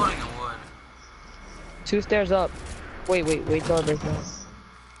 I'm voting in wood. 2 stairs up. Wait till I break down.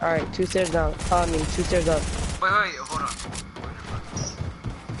 Alright, 2 stairs down. 2 stairs up. Wait, hold on.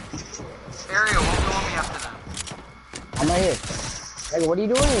 Ariel, won't go on me after that. I'm right here. Hey, what are you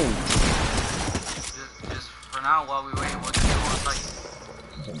doing? Just for now, while we wait, we'll just do on site.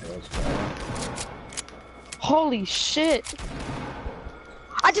 Holy shit!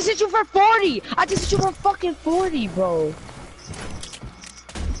 I just hit you for 40! I just hit you for fucking 40, bro!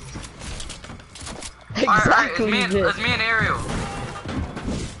 Alright, Exactly. it's me and Ariel.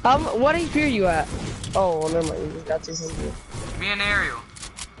 What HP are you at? Oh, well, never mind. You just got 200. Me and Ariel.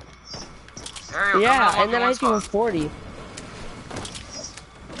 Ariel, Yeah, come and then I hit you for spot. 40.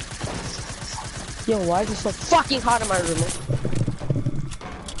 Yo, why is it so fucking hot in my room?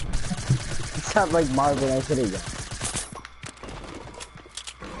 You sound like Marvin. I should have.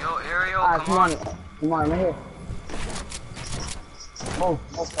 Yo, Ariel, Alright, come on. Come on, I'm right here. Oh,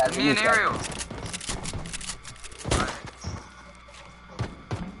 It's me and Ariel.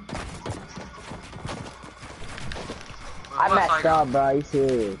 I messed up, bro. You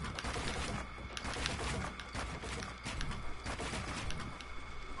serious?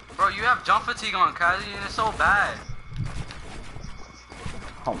 Bro, you have jump fatigue on, Kazi, and it's so bad.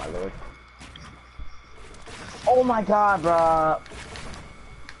 Oh my lord. Oh my God, bro.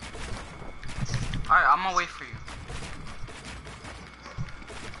 Alright, I'm gonna wait for you.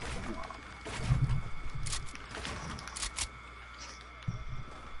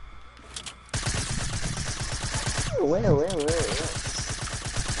 Where?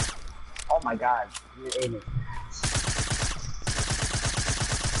 Oh my God. Amos.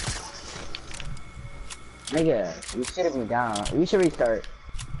 Nigga, you should have been down. We should restart.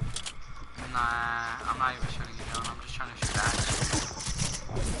 Nah, I'm not even shooting you down. I'm just trying to shoot back.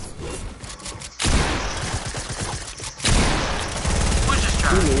 Who's just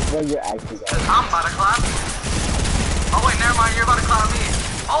trying? You lose, well, you're actually going. I'm about to clap. Oh wait, never mind. You're about to clap me.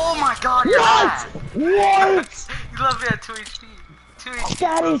 Oh my God, you're bad. What? You left me at 2 HP. 2 HP.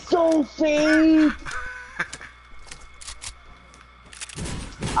 That is so safe.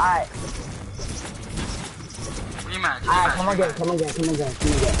 Alright. Rematch. Alright, Rematch. come again.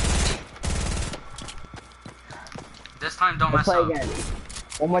 This time, don't Let's mess play up. again.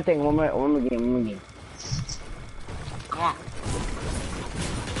 One more game. Come on.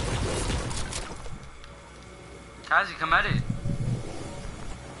 Kazi, come at it.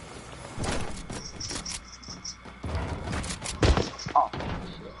 Oh.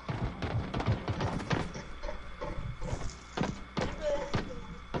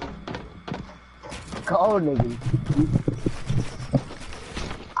 Go, nigga.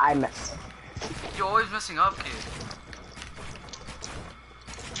 I messed. You're always messing up, kid.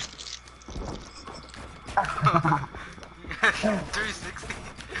 $360.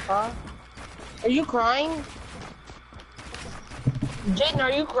 Huh? Are you crying? Jaden,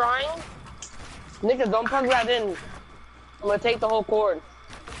 are you crying? Nigga, don't plug that in. I'm gonna take the whole cord.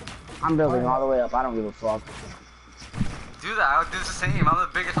 I'm building all the way up. I don't give a fuck. Do that. I'll do the same. I'm the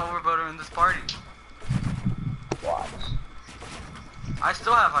biggest overbuilder in this party. Watch. I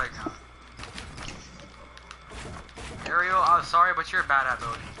still have high ground. Ariel, I'm sorry, but you're bad at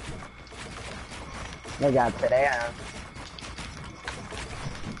building. Nigga, today I am.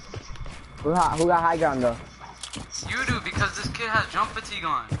 Who got high ground though? You do, because this kid has jump fatigue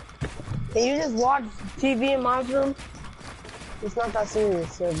on. Can you just watch TV in my room? It's not that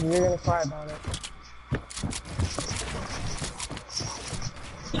serious, so you're gonna cry about it.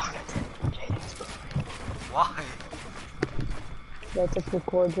 Why? I took the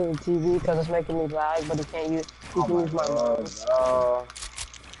cord to the TV because it's making me lag, but he can't use. He can use my mouse. Oh.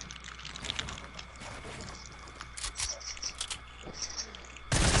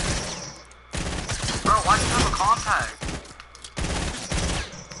 Bro, why do you have a compact?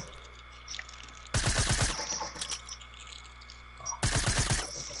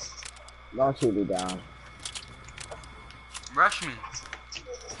 Don't shoot me down. Rush me.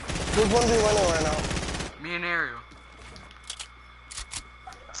 Who's gonna be winning right now? Me and Ariel.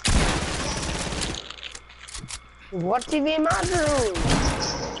 What TV in my room?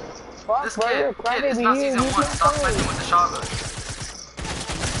 Fuck, This bro, kid, you're a it's crybaby. not You season use 1. my Stop phone. messing with the shotgun.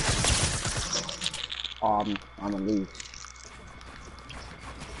 I'm gonna leave.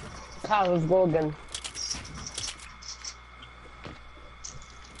 Kyle, let's go again.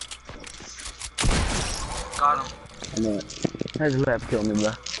 Got him. I mean, his left kill me,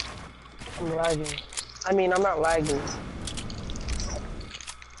 bro. I'm lagging. I mean, I'm not lagging.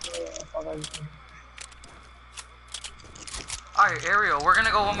 Alright, Ariel, we're gonna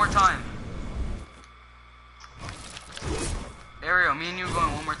go one more time. Ariel, me and you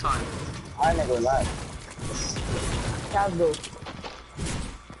going one more time. I never lied. Kyle's go.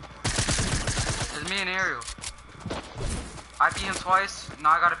 It's me and Ariel. I beat him twice,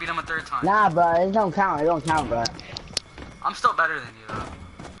 now I gotta beat him a third time. Nah, bro, it don't count. It don't count, bro. I'm still better than you, though.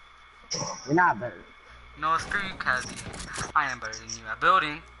 You're not better. No, screw you, Kazi. I am better than you at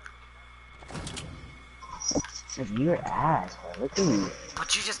building. It's your ass, bro. Look at you.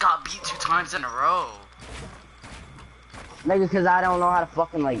 But you just got beat 2 times in a row. Nigga, cause I don't know how to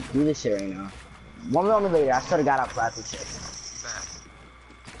fucking like do this shit right now. One me later, I should've got out classic shit. Bet.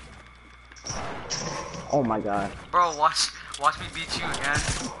 Oh my god. Bro, watch me beat you again.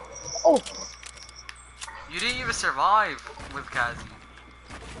 Oh! You didn't even survive with Kazi.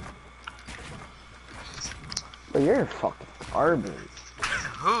 But you're fucking garbage.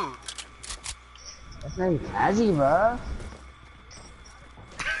 Who? That's not even Azzy, bro.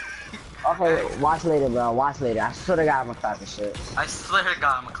 Okay, watch later, bro. Watch later. I should've got him a classic shit. I swear to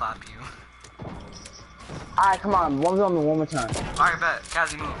God, I'm gonna clap you. Alright, come on. One more time. Alright, bet.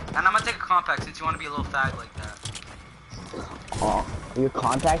 Kazi, move. And I'm gonna take a compact since you wanna be a little fag like that. Oh, your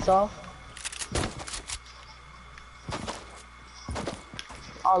contacts off?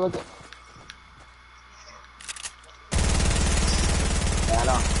 Oh, look at. Yeah, I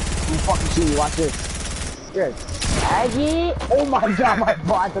know. I'm fucking shoot you. Watch this. Good. Aggie? Oh my god, my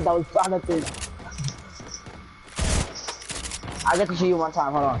bot. I thought that was Jonathan. I get to shoot you one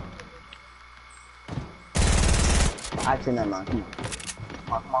time. Hold on. Actually, never mind. Come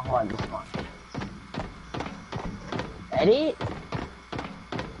on, hold on. Just come on. Eddie?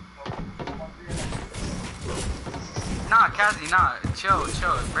 Nah, Kazi, nah. Chill,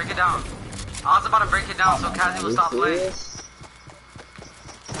 chill. Break it down. I was about to break it down so Kazi will stop playing.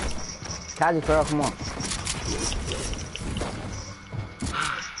 Kazi, for real, come on.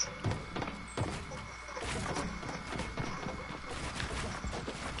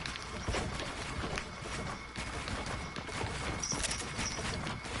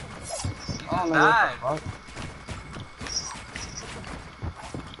 Bad.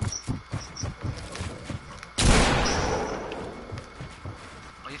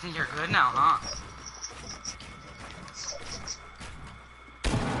 Oh, you think you're good now, huh?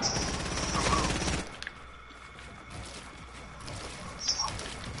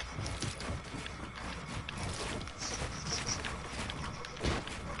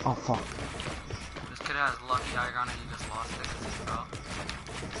 Oh, fuck. This kid has lucky icon and he just lost it because he fell.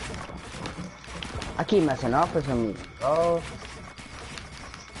 I keep messing up for some reason, bro.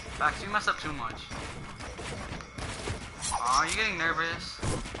 Max, you mess up too much. Aw, you getting nervous?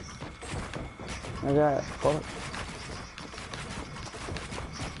 I got it. Fuck.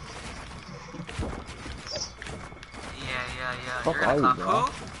 Yeah. Fuck You're gonna are you, clap bro?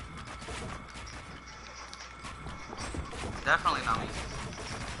 who? Definitely not me.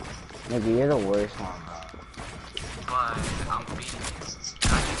 Nigga, you're the worst one, bro. But I'm beating you.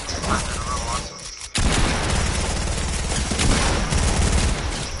 And I think you can clap in a row also.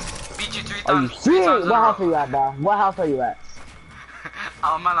 Beat you three Are you times in serious? a What house are row. you at, bro? What house are you at?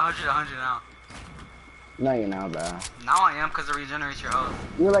 I'm at 100 now. No, you're not, bro. Now I am because it regenerates your health.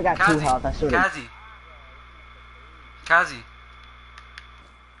 You like got 2 health, I swear. Kazi.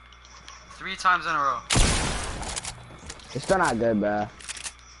 3 times in a row. It's still not good, bro.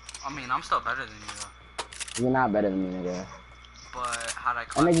 I mean, I'm still better than you though. You're not better than me, nigga. But how'd I And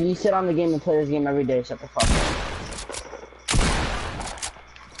clap? nigga, you sit on the game and play this game every day. Shut the fuck up.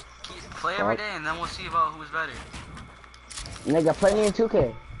 Play every day and then we'll see about who's better. Nigga, play me in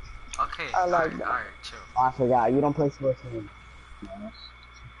 2K. Okay, I like that. alright, chill. Oh, I forgot. You don't play sports games.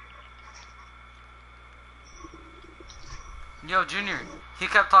 Yo, Junior, he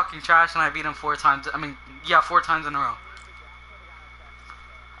kept talking trash and I beat him 4 times. I mean, yeah, 4 times in a row.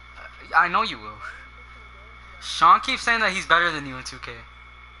 I know you will. Sean keeps saying that he's better than you in 2K.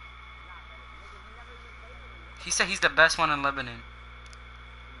 He said he's the best one in Lebanon.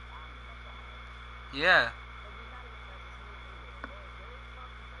 Yeah.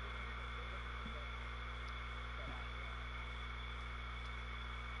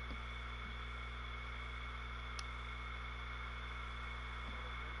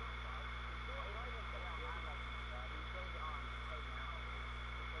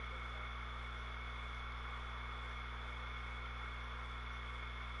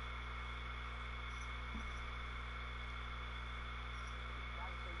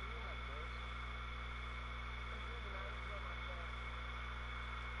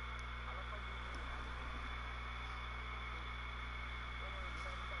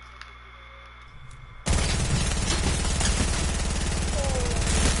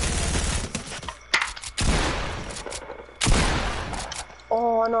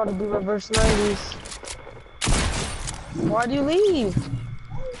 Oh, I know how to do reverse 90s. Why'd you leave?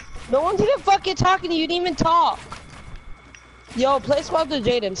 No one's even fucking talking to you. You didn't even talk. Yo, play squad with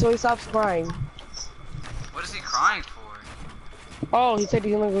Jaden so he stops crying. What is he crying for? Oh, he said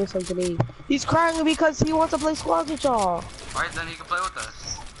he's gonna go something to eat. He's crying because he wants to play squad with y'all. Alright, then he can play with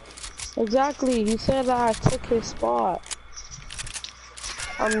us. Exactly. He said that I took his spot.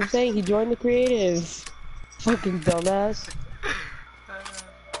 I'm saying he joined the creatives. Fucking dumbass.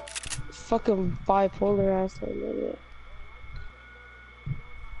 Fucking bipolar ass nigga.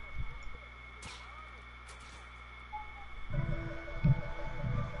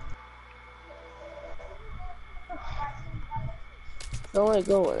 Don't let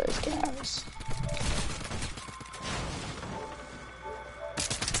go of this gas.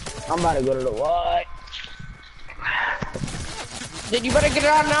 I'm about to go to the what? Then you better get it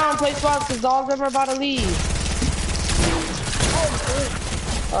out now and play spots because all of them are about to leave.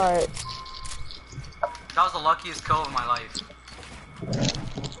 Alright. That was the luckiest kill of my life.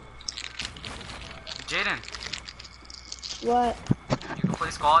 Jaden, What? you can play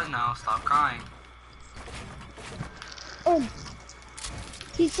squads now. Stop crying.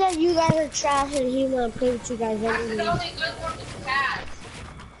 He said you guys are trash and he wanna play with you guys That's every the week. only good one with the cats.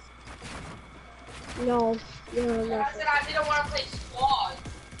 No, And I no. said I didn't want to play squad. I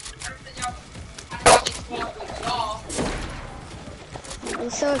said y'all, I thought they squad with y'all.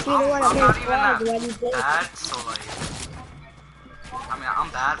 And so if you don't wanna I'm play not even squad, that why do you play? bad, so like, I mean, I'm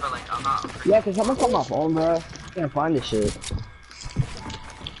bad, but like, I'm not. Yeah, cause someone called my phone, bro. I can't find this shit.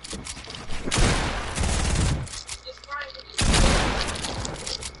 Just crying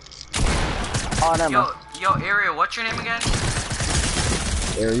Oh, never mind. Yo, Ariel, what's your name again?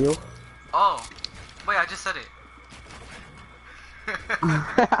 Ariel. Oh, wait, I just said it.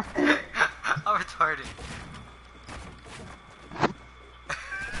 I'm retarded.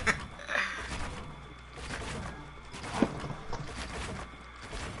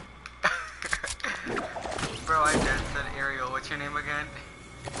 Bro, I just said Ariel. What's your name again?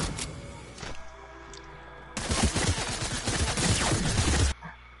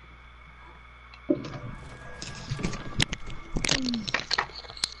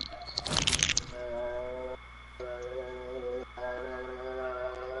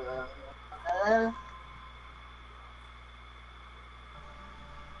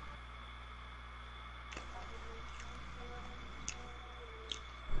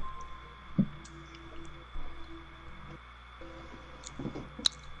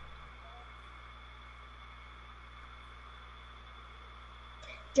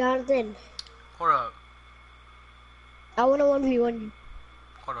 Jonathan, Hold up. I want a 1v1.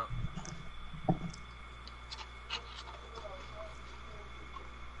 Hold up.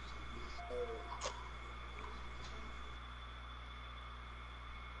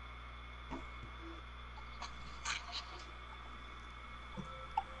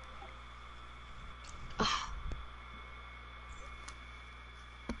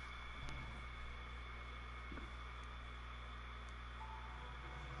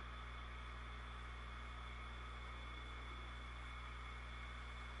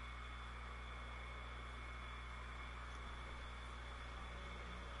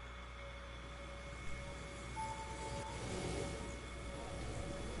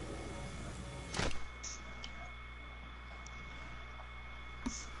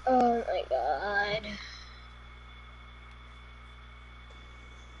 Oh my god.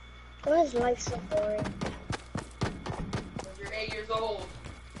 Why is life so boring? You're 8 years old.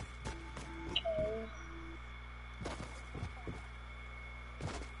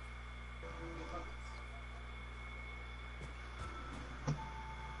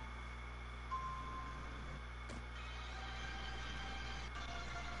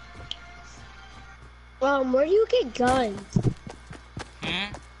 Where do you get guns?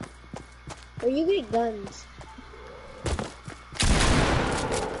 Hmm? Where do you get guns?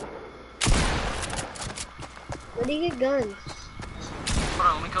 Where do you get guns? Hold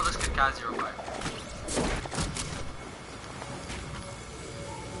on, let me kill this kid Kazi real quick.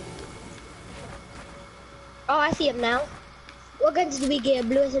 Oh, I see him now. What guns do we get?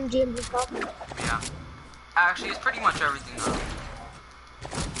 Blue SMG and blue pop? Yeah. Actually, it's pretty much everything though.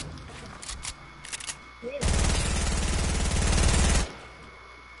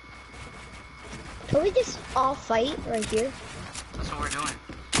 Can we just all fight right here? That's what we're doing.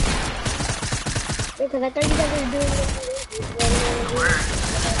 Because I thought you guys were doing Word.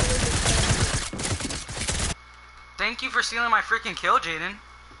 Thank you for stealing my freaking kill, Jaden.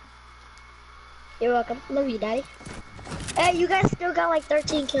 You're welcome. Love you, daddy. Hey, you guys still got like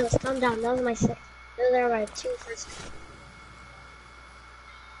 13 kills. Calm down. That was my 6. Those are my 2 first.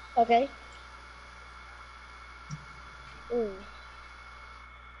 Okay. Ooh.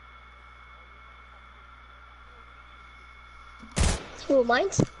 Ooh,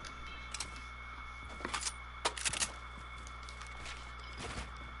 mine's.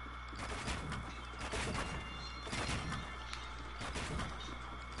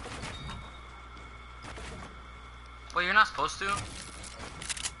 Well, you're not supposed to.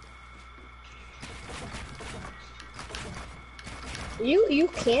 You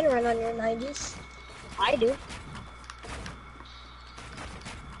can run on your 90s. I do.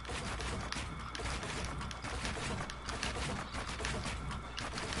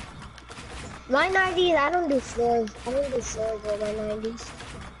 My 90s, I don't do floors. I don't do floors with my 90s.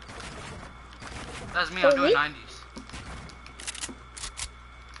 That's me, Oh, I'm doing me? 90s.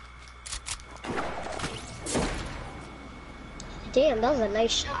 Damn, that was a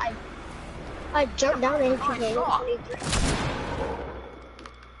nice shot. I jumped down and hit you Nice for shot. 123.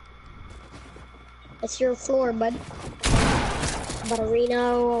 It's your floor, bud.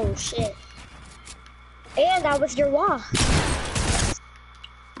 Butterino, oh shit. And that was your wall.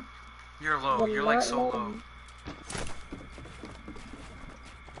 You're low, you're like so low.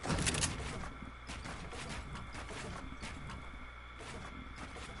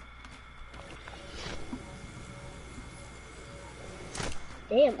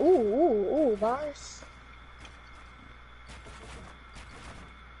 Damn, ooh, bars.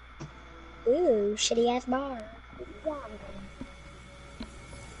 Ooh, shitty ass bar. Wow.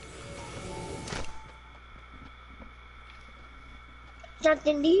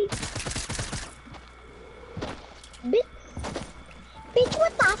 Something new. Bitch,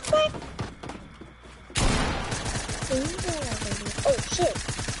 what the fuck?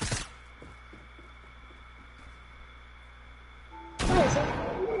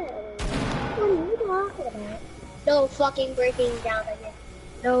 No fucking breaking down again.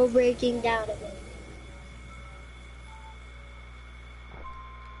 No breaking down again.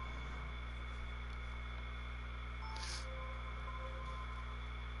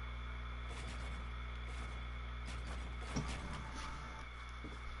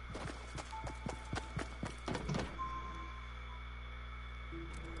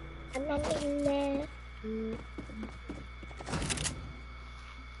 I'm not in there.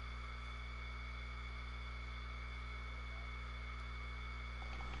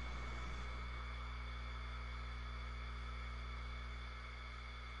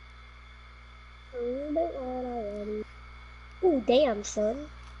 Ooh, damn, son.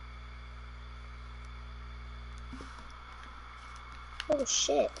 Oh,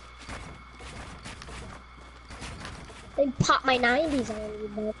 shit. They pop my 90s on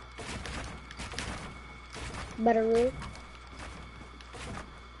you, but better rule.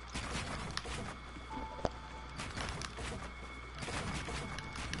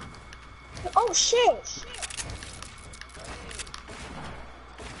 Oh, shit.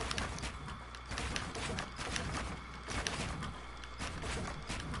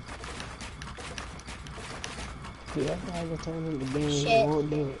 Yeah, I had to turn in the game. Shit. You won't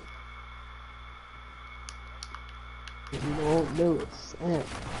do it. You won't do it. Snap.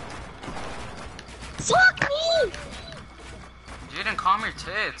 Fuck me! Jaden, calm your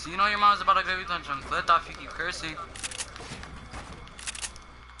tits. You know your mom's about to give you the chancleta if you keep cursing.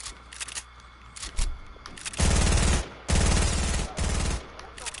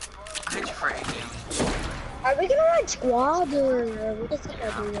 I hate you for 8 damage. Are we gonna run squad or we just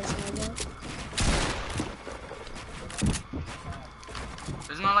gonna do this right now?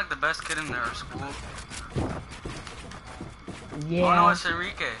 Isn't that like the best kid in their school? Yeah. Oh no, it's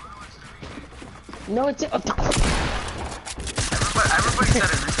Enrique. No, it's Everybody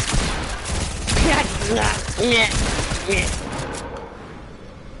said Enrique.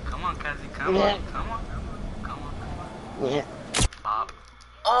 Come on, Kazi, come on, come on, come on. Yeah. Bob.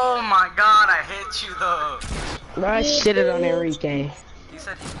 Oh my god, I hit you though. Bro, I shitted on Enrique. He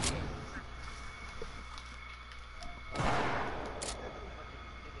said he.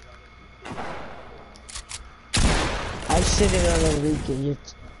 I shitted on Enrique, your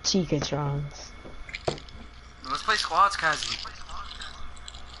Chicatrons. Let's play squads, Kazi.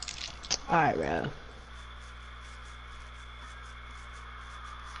 Alright, bro.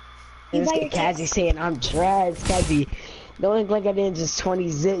 You This buy your Kazi saying I'm trash, Kazi. Don't look like I didn't just 20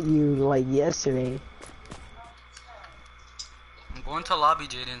 zit you like yesterday. I'm going to lobby,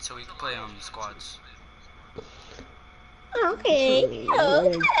 Jaden, so we can play on squads. Okay.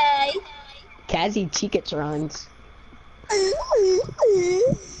 Okay. Kazi Chicatrons.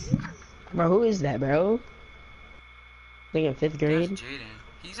 Bro, who is that, bro? Like in 5th That's grade? Jaden.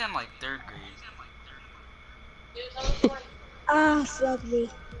 He's in like 3rd grade. Ah, fuck me.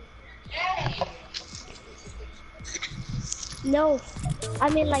 No, I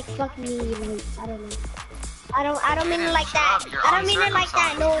mean like fuck me, like I don't know. I don't mean it like that. You're I don't mean it like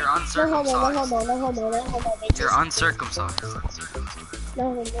that. No, You're no homo, no uncircumcised. homo, no homo, no homo, bitches. You're uncircumcised. No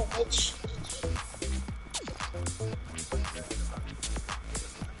homo, bitch.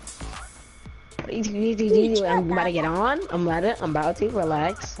 I'm about to get on. I'm about to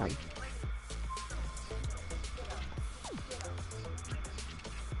relax.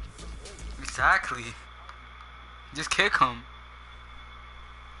 Exactly. Just kick him.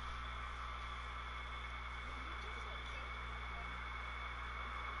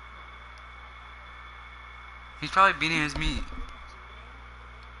 He's probably beating his meat.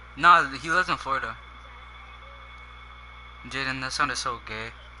 Nah, he lives in Florida. Jaden, that sounded so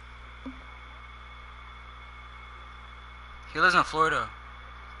gay. He lives in Florida.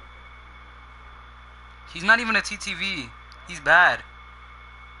 He's not even a TTV. He's bad.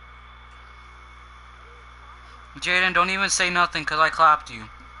 Jaden, don't even say nothing because I clapped you.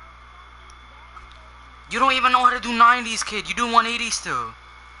 You don't even know how to do 90s, kid. You do 180 still.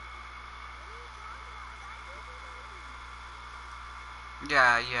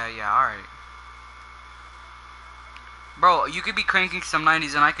 Yeah, alright. Bro, you could be cranking some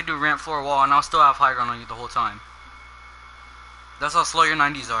 90s and I could do ramp floor wall and I'll still have high ground on you the whole time. That's how slow your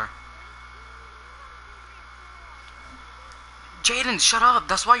 90s are. Jaden, shut up.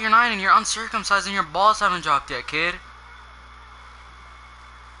 That's why you're 9 and you're uncircumcised and your balls haven't dropped yet, kid.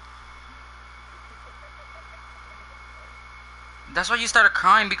 That's why you started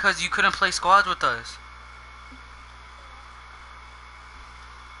crying because you couldn't play squads with us.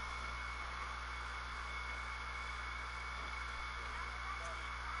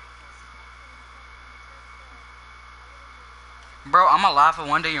 Bro, I'ma laugh if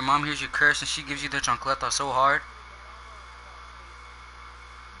one day your mom hears you curse and she gives you the chancleta so hard.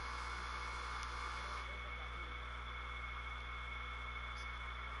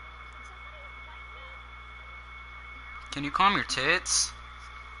 Can you calm your tits?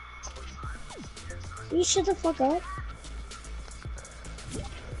 You shut the fuck up.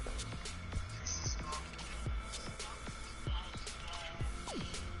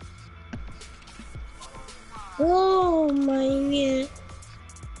 Oh my god.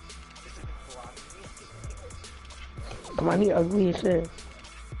 Come on, you ugly as shit.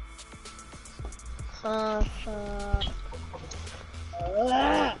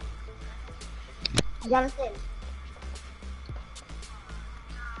 Jonathan.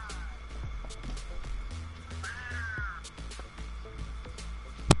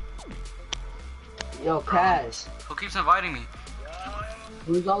 Yo, Kaz, Who keeps inviting me?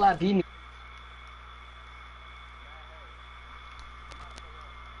 who's all that beat me?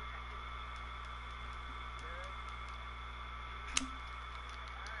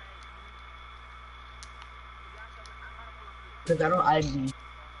 Cause I don't ID.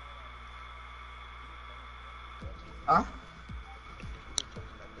 Huh?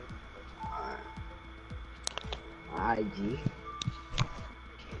 IG.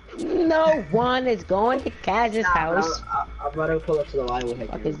 No one is going to Kaz's house. I'm about to pull up to the line with him.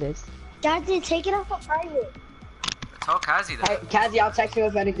 What is this? Jonathan, take it off of private. Tell Kazi Hey, that. Kazzy, I'll text you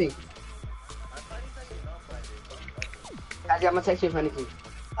if anything. Kazzy, I'm gonna text you if anything.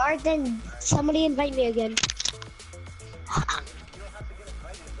 Alright then, somebody invite me again.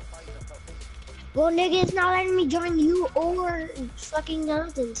 Well, nigga, it's not letting me join you or fucking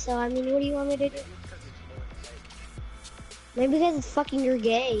Jonathan, so I mean, what do you want me to do? Maybe because it's fucking you're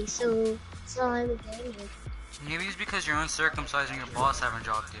gay, so it's not letting me join you. Maybe it's because you're uncircumcised and your boss haven't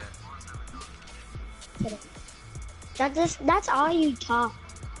dropped yet. That's all you talk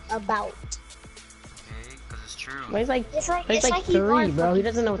about. Okay, because it's true. But he's like, It's like, he's like you are 3, bro. He fucking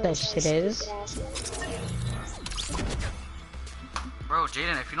doesn't know what that shit is. stupid ass. Bro,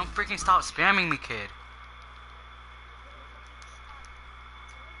 Jaden, if you don't freaking stop spamming me, kid.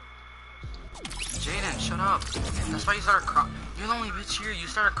 Jaden, shut up. That's why you started crying. You're the only bitch here. You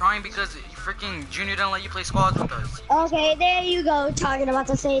started crying because freaking Junior didn't let you play squads with us. Okay, there you go, talking about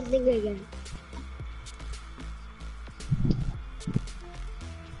the same thing again.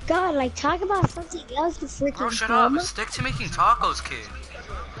 God, like, talk about something else, you freaking Bro, shut bum. up. Stick to making tacos, kid.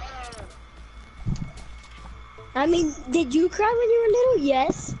 I mean, did you cry when you were little?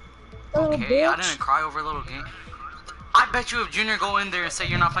 Yes. Little Okay, I bitch. didn't cry over a little game. I bet you if Junior go in there and say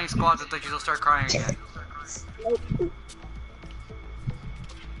you're not playing squads with us, you'll start crying again. Nope.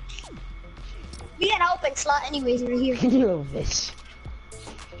 We got an open slot anyways, we're here. You little bitch.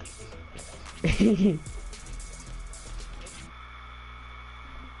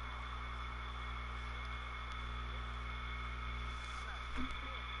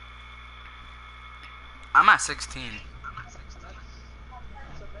 I'm at 16.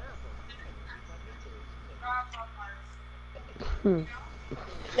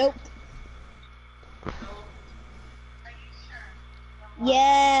 Nope.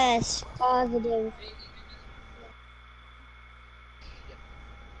 Yes, positive.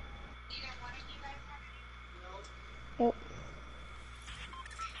 Nope.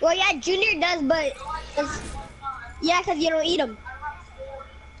 Well, yeah, Junior does, but yeah, cause you don't eat them.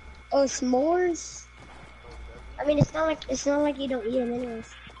 Oh, s'mores. I mean, it's not like you don't eat them anyways.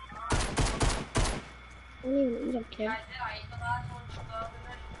 I don't even eat them, kid.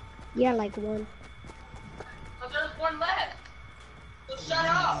 Yeah, like one. But there's one left. So shut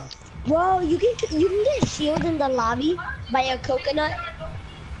up. Whoa, you can get a shield in the lobby by a coconut.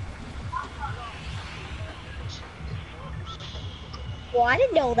 Well, I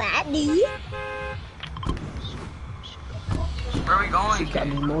didn't know that, do you? Where are we going, She got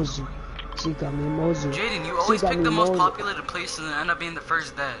me kid? Mozu. She got me Mozu. Jaden, you She always got pick me the most Mozu. populated place and then end up being the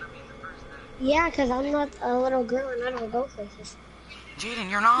first dead. Yeah, cause I'm not a little girl and I don't go places. Jaden,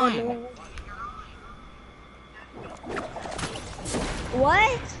 you're 9.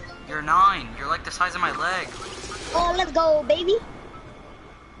 What? You're 9. You're like the size of my leg. Oh, let's go, baby.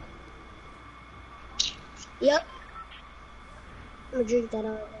 Yep. I'm gonna drink that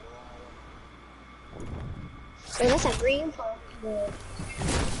out. Wait, that's a green pump. You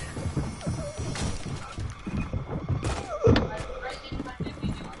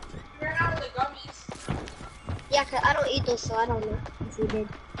ran out of the gummies. Yeah, cause I don't eat those, so I don't know if we did.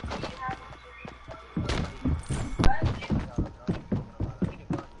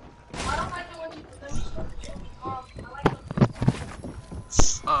 I don't like it when you put them. I like them.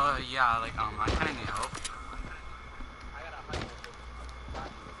 Yeah, like, I kinda need help.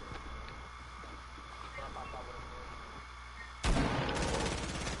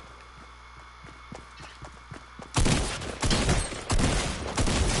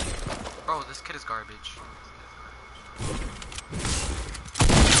 Bro, this kid is garbage.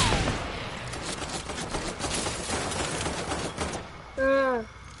 Okay.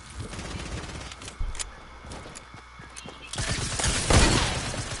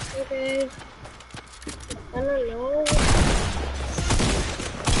 I don't know.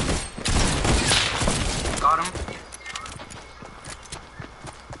 Got him.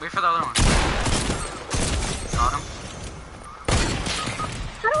 Wait for the other one. Got him.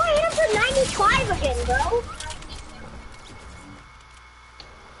 How do I hit him for 95 again, bro?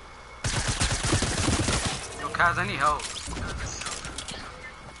 Yo, Kaz, I need help.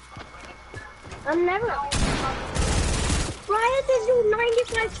 I'm never. Bro, I had this dude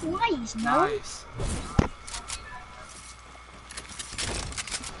 95 twice, bro. Nice.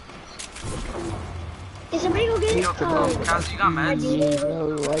 Is somebody go get Yo, Kaz, you got meds?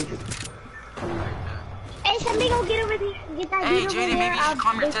 Hey, somebody go get over there. Get that Hey, dude over JD, there. maybe you should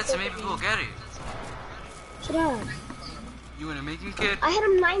calm your tits and maybe we'll get it. Shut up. You in a making kid? I had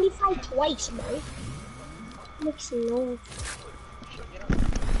him 95 twice, bro. Makes no.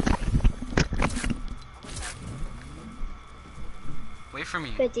 Wait for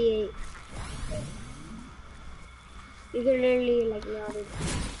me. 58. You can literally like not it.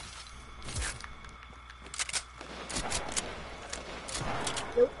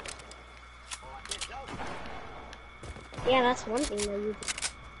 Nope. Yeah, that's one thing that you did.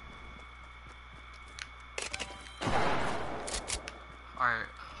 Alright,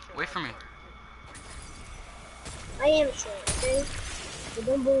 wait for me. I am sure, okay? But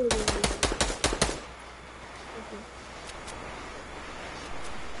don't bully me. Okay.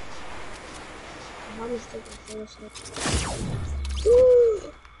 I'm mistaken for this one.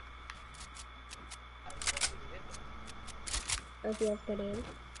 Okay, I've got in.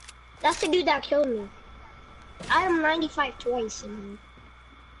 That's the dude that killed me. I am 95 twice in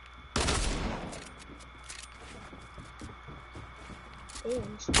here.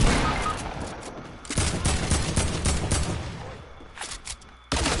 Damn.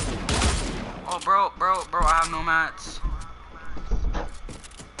 Oh, bro, I have no mats.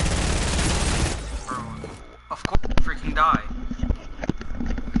 Bro, of course I freaking die.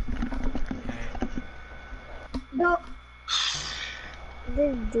 No.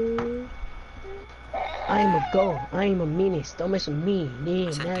 This dude. I'm a go. I'm a menace. Don't mess with me.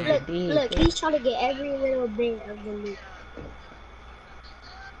 Look, he's trying to get every little bit of the loot.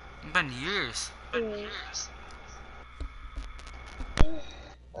 It's been years. Yeah.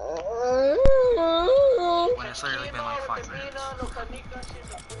 When it's literally been like 5 minutes.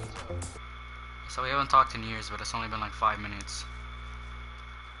 So we haven't talked in years, but it's only been like 5 minutes.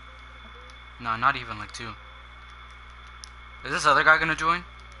 No, not even like 2. Is this other guy gonna join?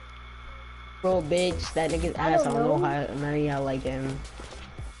 Bro, bitch, that nigga's ass. I don't know how none of y'all like him.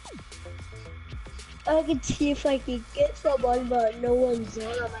 I can see if I can get someone, but no one's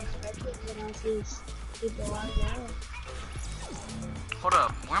there on my spreadsheet. But I'll see people are there. Hold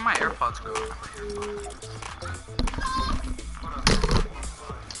up, where my AirPods go?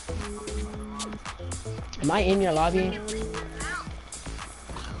 Am I in your lobby?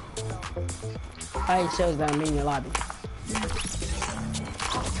 It shows that I'm in your lobby.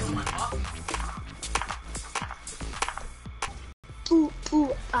 Ooh,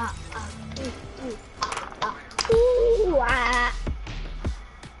 ooh, ah, ah, ooh, ooh, ah, ooh, ah.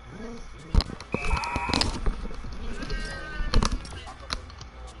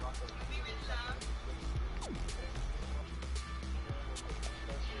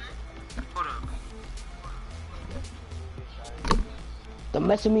 Hold up. Don't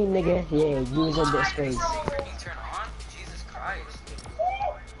mess with me, nigga. Yeah, you was a disgrace. Freaking turn on? Jesus Christ.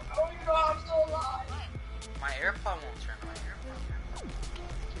 My AirPod won't turn on.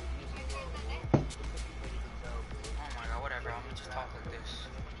 Oh my god, whatever. I'm gonna just talk like this.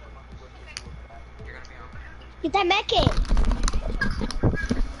 You're gonna be on. Get that mech kit.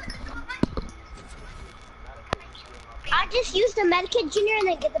 I just use the med kit, Junior, and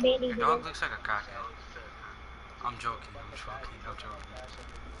then get the band-aid. Your dog looks like a crackhead. I'm joking.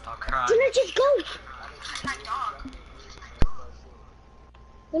 I'll cry. Junior, just go.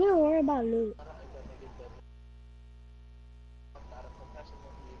 We don't worry about loot.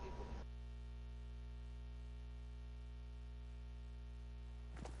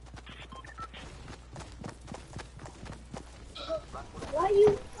 Why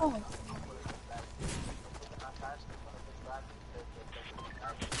you? Oh.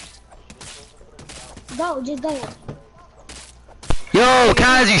 Go, just go. Yo,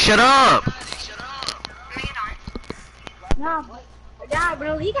 Kazi, shut up! Nah,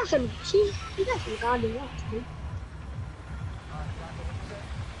 bro, he got some goddamn rocks, dude.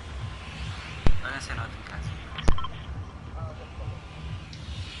 I didn't say nothing, Kazi.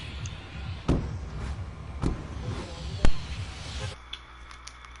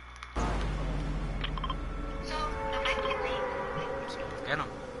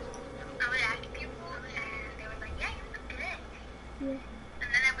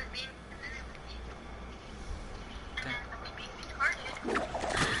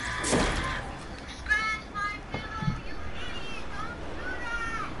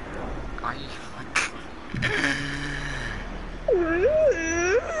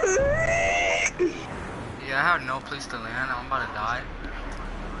 place to land. I'm about to die.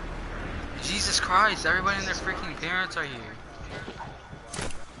 Jesus Christ, everybody and their freaking parents are here.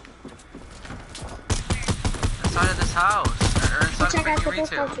 Inside of this house. Or inside of freaking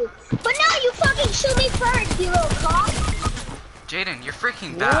retail. But no, you fucking shoot me first, you little cock. Jaden, you're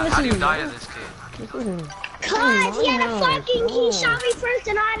freaking bad. How do you die to this kid? Cause he had a fucking, he shot me first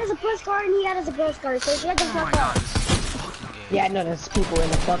and I had as a plus card and he had as a plus card, so he had to Oh my fuck god, up. this is fucking gay. Yeah, I know there's people in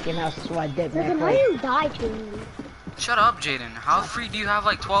the fucking house. That's why I did Look, that. why you die to him? Shut up, Jaden. How free do you have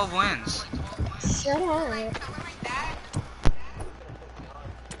like 12 wins? Shut up.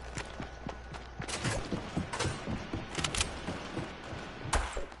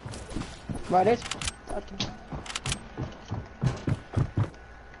 Bro, this fucking.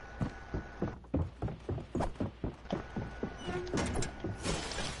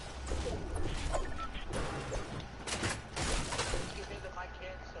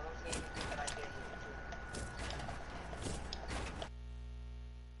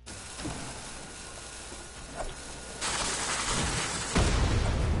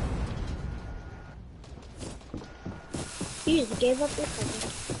 You just gave up your fucking.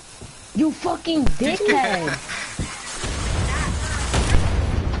 You fucking dickhead!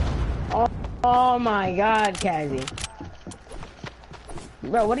 Oh my god, Kazzy.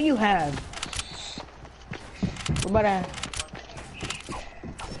 Bro, what do you have? What about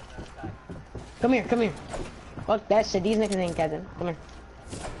Come here, come here. Fuck that shit, these niggas ain't Kazzy. Come here.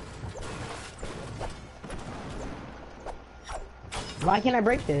 Why can't I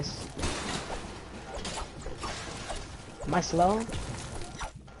break this? Am I slow?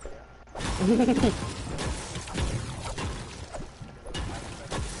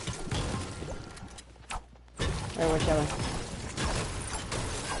 Where shall I?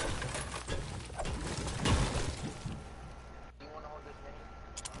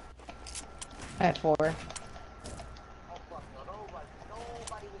 I have 4.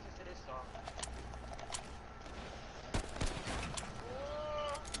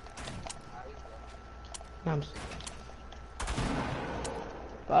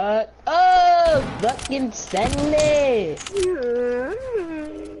 But oh, fucking send it!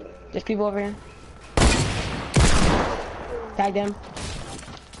 There's people over here. Tag them.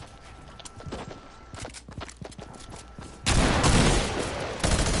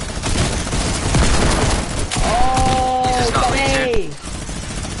 Oh, okay.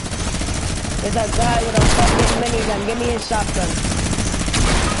 There's a guy with a fucking minigun. Give me his shotgun.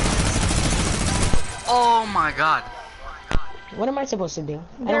 Oh my god. What am I supposed to do?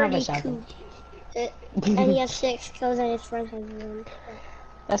 I don't have a shotgun. And he has 6 kills and his friend has 1.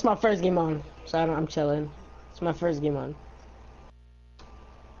 That's my first game on, so I'm chilling. It's my first game on.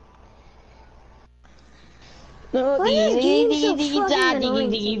 No, Why is this game so fucking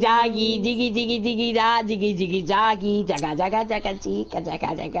diggy doggy, diggy diggy diggy da, diggy diggy doggy, jaga jaga jaga tea, jaga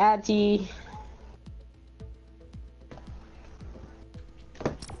jaga tea.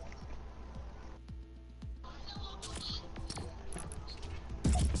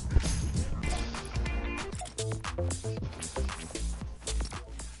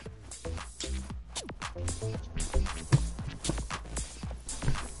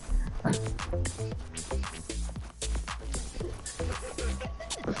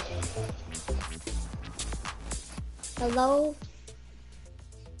 Hello?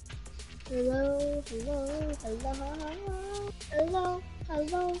 Hello, hello, hello, hello,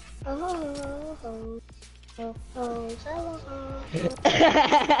 hello, oh, oh, oh, hello.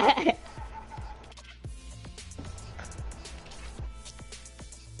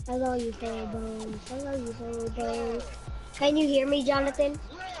 Hello, you hobos. Hello, you hobos. Can you hear me, Jonathan?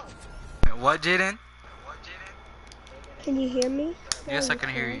 What, Jaden? Can you hear me? Yes, I can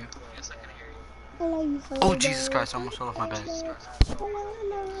hear you. Hello, you hobos. Oh, Jesus Christ, I almost fell off my bed.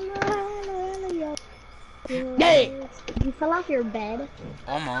 Hey! You fell off your bed?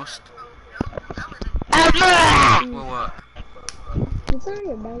 Almost. Well, what? You fell off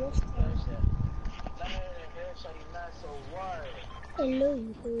your bed? Hello,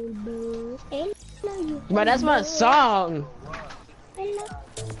 you hobos. Hello, you Bro, that's my song. Hello,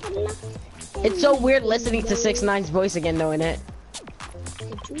 hello. It's so weird listening to 6ix9ine's voice again, knowing it.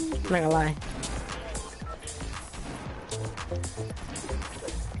 I'm not gonna lie.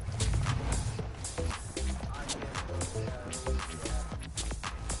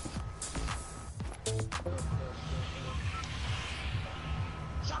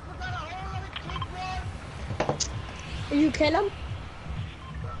 Are you kill him?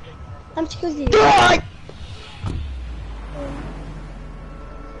 I'm scared of you.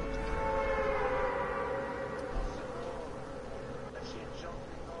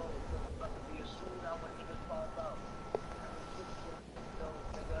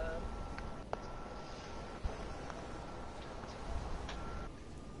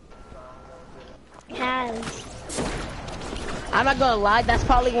 I'm not gonna lie, that's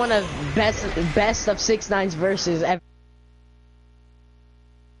probably one of best of 6ix9ine's verses ever.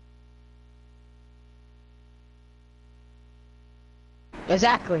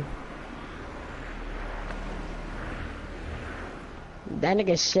 Exactly. That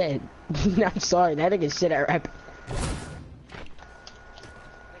nigga shit. I'm sorry, that nigga shit at rap.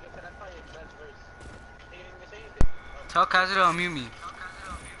 Tell Kazu to unmute me.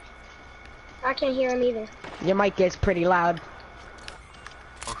 I can't hear him either. Your mic gets pretty loud.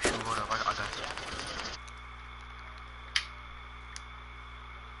 Oh shoot, hold up, I got you.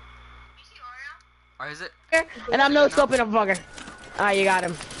 Or is it? And I'm no scoping a fucker. Ah, you got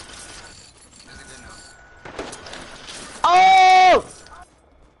him. Is it good now? Oh!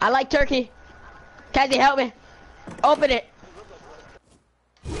 I like turkey. Kazi, help me. Open it.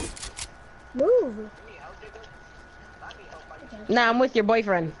 Move. Nah, I'm with your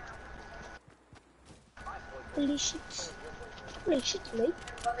boyfriend. Holy shit. Holy shit, mate.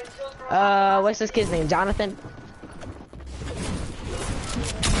 What's this kid's name? Jonathan?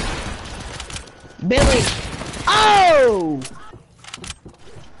 Billy. Oh!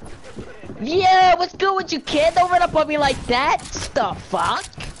 Yeah, what's good with you, kid? Don't run up on me like that. The fuck?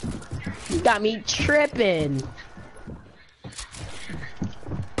 You got me tripping.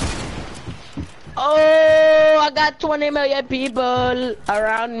 Oh, I got 20 million people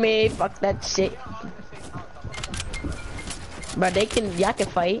around me. Fuck that shit. But y'all can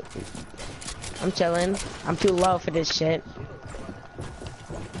fight. I'm chilling. I'm too low for this shit.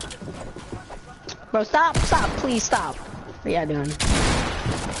 Bro, stop, please stop. What y'all doing?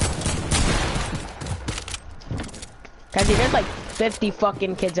 Cause there's like 50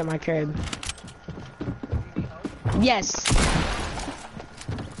 fucking kids in my crib. Yes.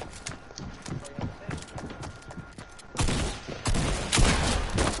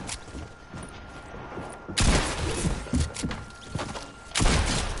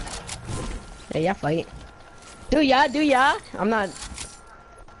 Hey, y'all fight. Do ya? I'm not.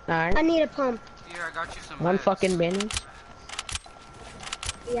 Alright. I need a pump. Here, I got you some One meds. fucking bandage.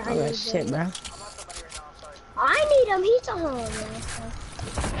 Yeah, I Oh, need that shit, them. bro. I need him. He's a home.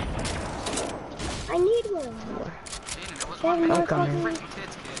 I need one. Jaden, it was There's 1 minute. more coming. Freaking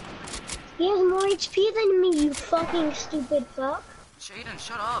kids, kid. He has more HP than me, you fucking stupid fuck. Jaden,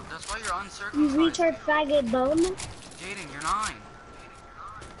 shut up. That's why you're You uncircumcised. retard faggot bum. Jaden, you're 9.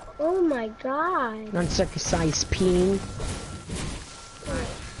 Oh my god. Uncircumcised peen. You're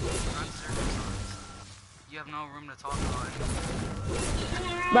uncircumcised. You have no room to talk about it.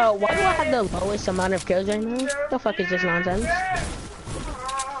 Bro, why do I have the lowest amount of kills right now? The fuck is this nonsense?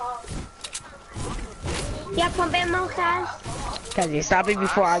 Yeah, pump ammo, guys. Cause you stop it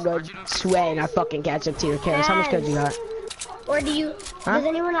before I go sweat and I fucking catch up to your kills. How much kills you got? Or do you? Huh? Does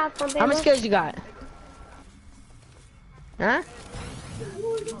anyone have pump ammo? How much kills you got? Huh?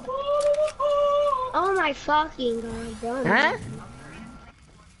 Oh my fucking god, bro. Huh?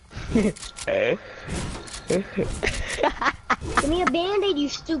 Give me a band-aid, you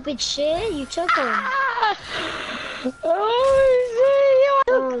stupid shit. You took them. Oh, shit.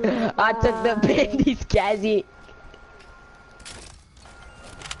 Oh I took the bandies, Kazi.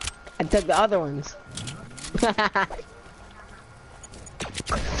 I took the other ones.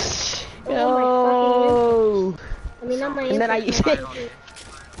 Oh Oh. I mean, not my And then I input, used my it.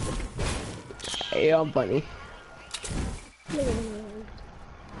 Hey, I'm funny.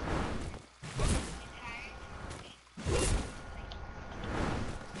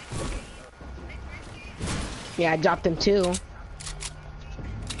 Yeah, I dropped him too.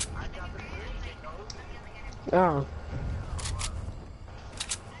 Oh.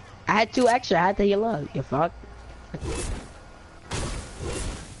 I had 2 extra, I had to heal up, you fuck.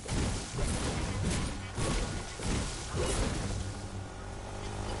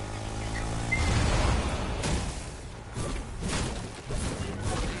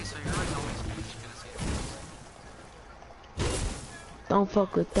 Jaden, so you're like always gonna say Don't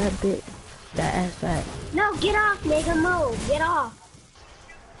fuck with that bitch. That ass fat. No, get off, nigga, move. Get off.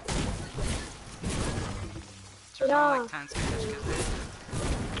 There's Get only off. like 10 seconds because they...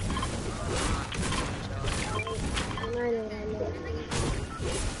 I know.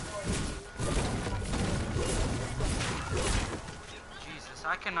 Jesus,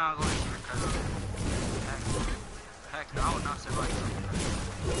 I cannot go to your cousin. Heck no, I would not survive.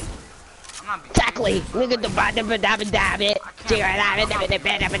 I'm not being Exactly. Nigga, the bottom of it.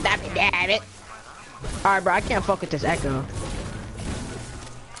 Alright, bro, I can't fuck with this echo. I'm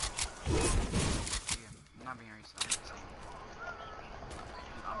not being racist.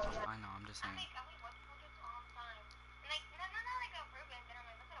 I'm just saying. I know, I'm just saying.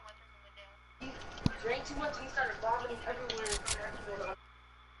 playing too much and he started vomiting everywhere.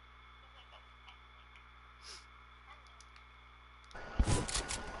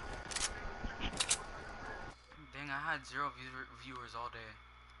 Dang, I had 0 viewers all day.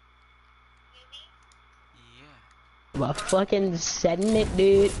 Yeah. Well, fucking setting it,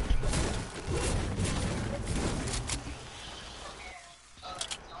 dude.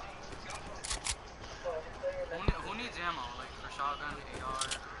 Who needs ammo? Like for shotgun, AR?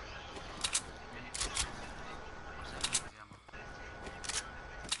 Who said who needs ammo?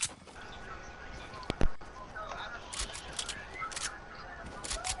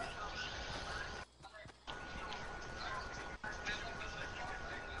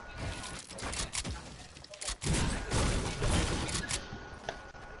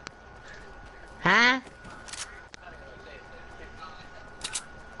 Huh?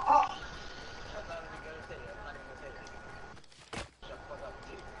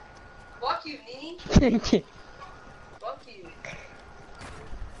 Fuck you, Nene. Fuck you.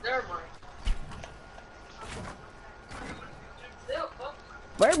 Never mind. Still, fuck you.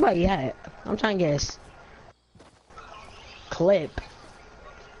 Where everybody at? I'm trying to guess. Clip.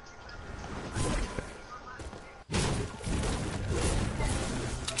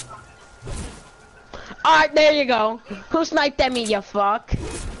 Alright, there you go. Who sniped at me, you fuck?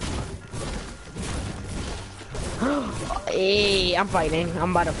 Hey, I'm fighting.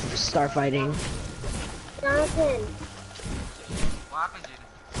 I'm about to start fighting. Jonathan. What happened,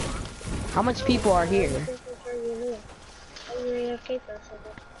 Jaden? How much people are here? Yeah, what did you do?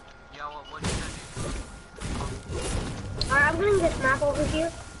 Alright, I'm getting this map over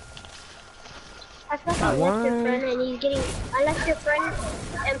here. I fucking left your friend and he's getting. I left your friend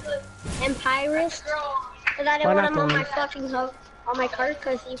Empirist because I didn't Why want not him on then? my fucking hook on my cart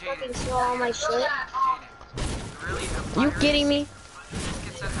because he fucking stole all my shit. Jaden, really? You kidding me? Just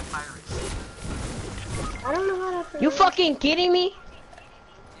get sent to pirates. I don't know how to pronounce You fucking kidding me?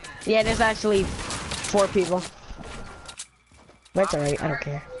 Yeah, there's actually 4 people. But it's alright, I don't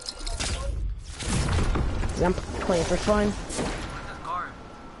care. I'm playing for fun. What's this guard?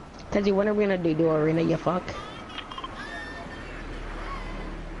 Teddy, when are we gonna do arena, you fuck?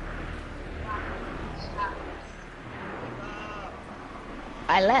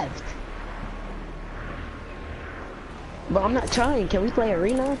 I left. But I'm not trying. Can we play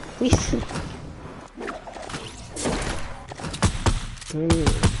arena, please?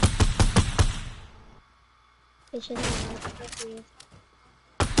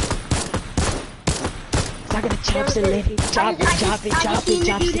 I got chops and let it chop it, chop it, chop it,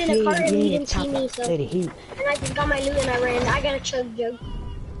 chop it, yeah, chop it, let it heat. And I just got my loot and I ran. I got a chug jug.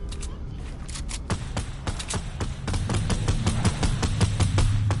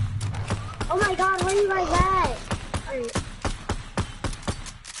 Oh my god, where are you guys at? Alright.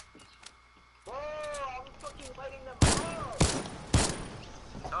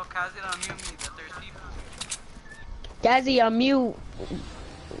 Tell Kazi to unmute me that there's people. Gazzy, unmute.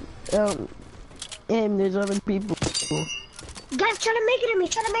 And there's other people. Guys, try to make it to me.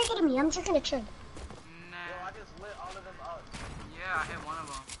 Try to make it to me. I'm just gonna chug. Nah. I just lit all of them up. Yeah, I hit one of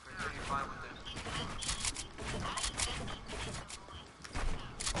them for 35 with it.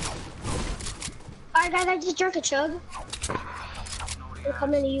 Alright, guys, I just drank a chug. Nobody I'm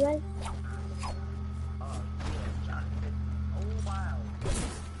coming to you guys.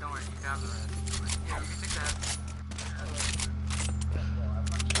 Don't worry, you can have the rest. Yeah, you can take the heavy.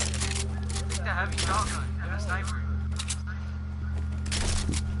 Take the heavy shotgun and a sniper.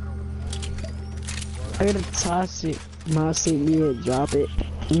 I gotta toss it. Mouse it, yeah, drop it.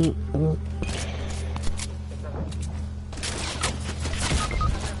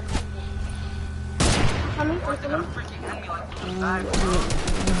 Coming, Of course, they're gonna coming. freaking hit me like those bags, bro.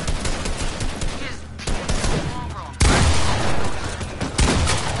 He is so long, bro.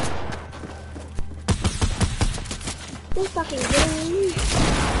 Who's fucking getting me?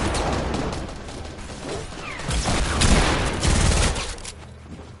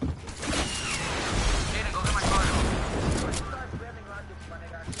 Jaden, go get my card.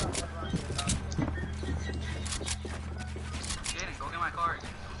 Jaden, go get my card.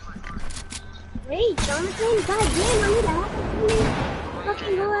 Hey, Jonathan, goddamn, I need to help you.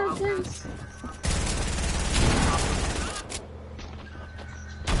 Fucking go out there.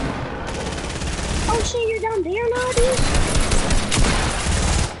 Oh shit, you're down there now, dude?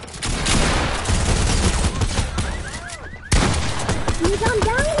 You're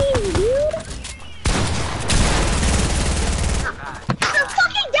down here, dude? You're bad. I'm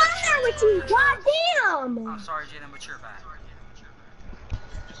fucking down there with you, goddamn! I'm sorry, Jaden, but you're bad.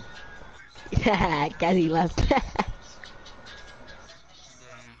 Gazzy left. Dang.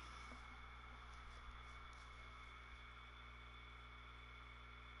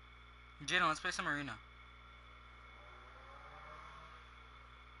 play some arena.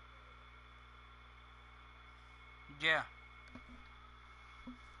 Yeah.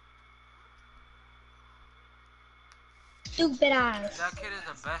 Stupid ass. That kid is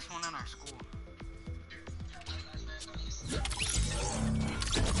the best one in our school.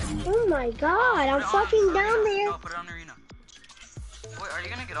 Oh my god, I'm fucking down there. No, put it on arena. Wait, are you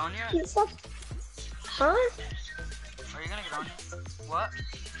gonna get on yet? You fuck. Huh? Are you gonna get on yet? What?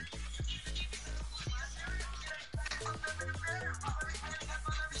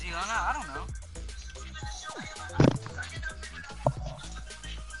 Ziona? I don't know.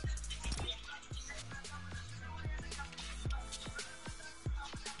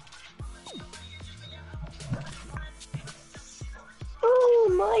 Oh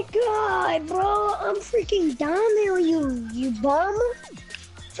my god, bro, I'm freaking down there, you bum.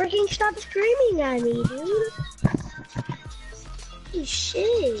 Freaking stop screaming at me, dude. You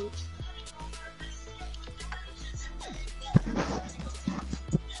shit.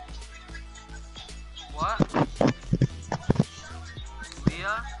 What?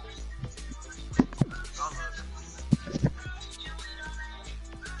 Leah? I'll look.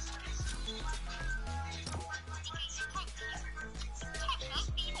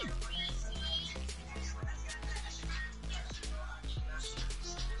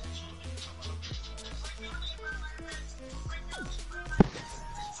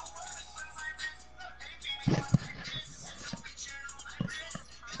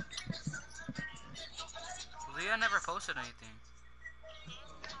 Leah never posted anything.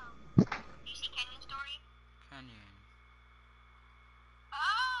 You see Kenyon's story? Kenyon.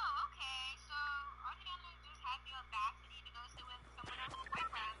 Oh, okay. So Ariana just had the audacity to go sit with someone else's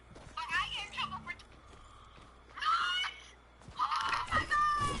boyfriend. But I get in trouble for. What? Oh my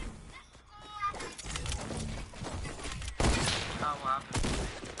god! Oh, what happened?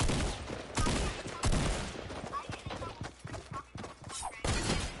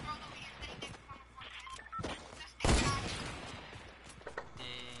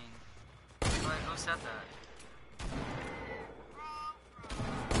 Dang. Wait, who said that?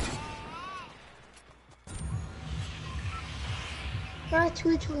 Not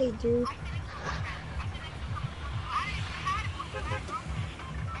 220, dude.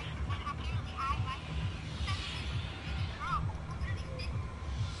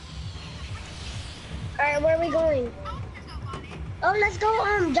 Alright, where are we going? Oh, let's go,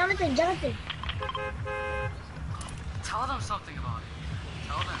 Jonathan. Tell them something about it.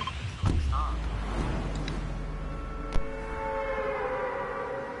 Tell them. Stop.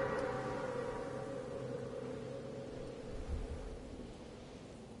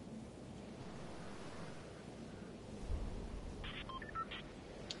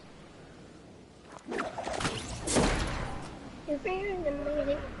 You're fair and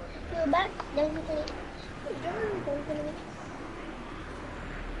amazing. You're back, Jonathan.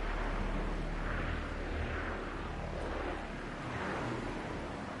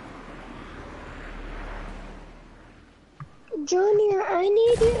 Junior, I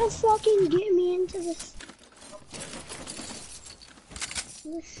need you to fucking get me into this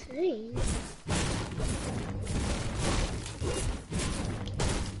thing.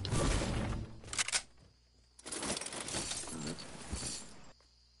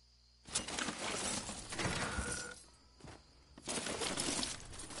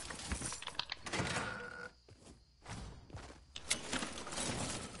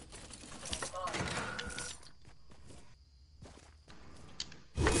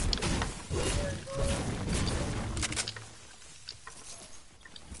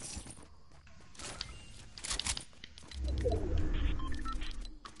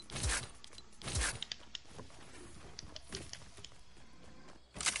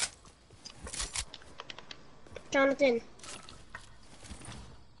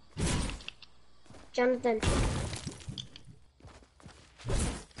 Jonathan.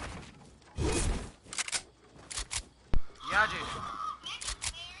 Yeah, Jaden.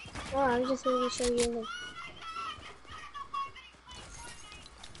 Oh, I was just going to show you. Look.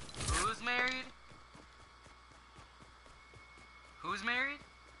 Who's married? Who's married?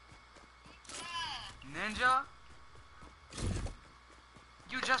 Ninja?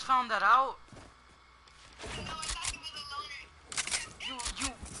 You just found that out? You,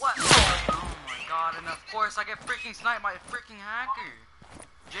 what? Oh my god, and of course I get freaking sniped by a freaking hacker.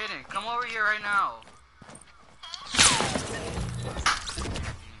 Jaden, come over here right now.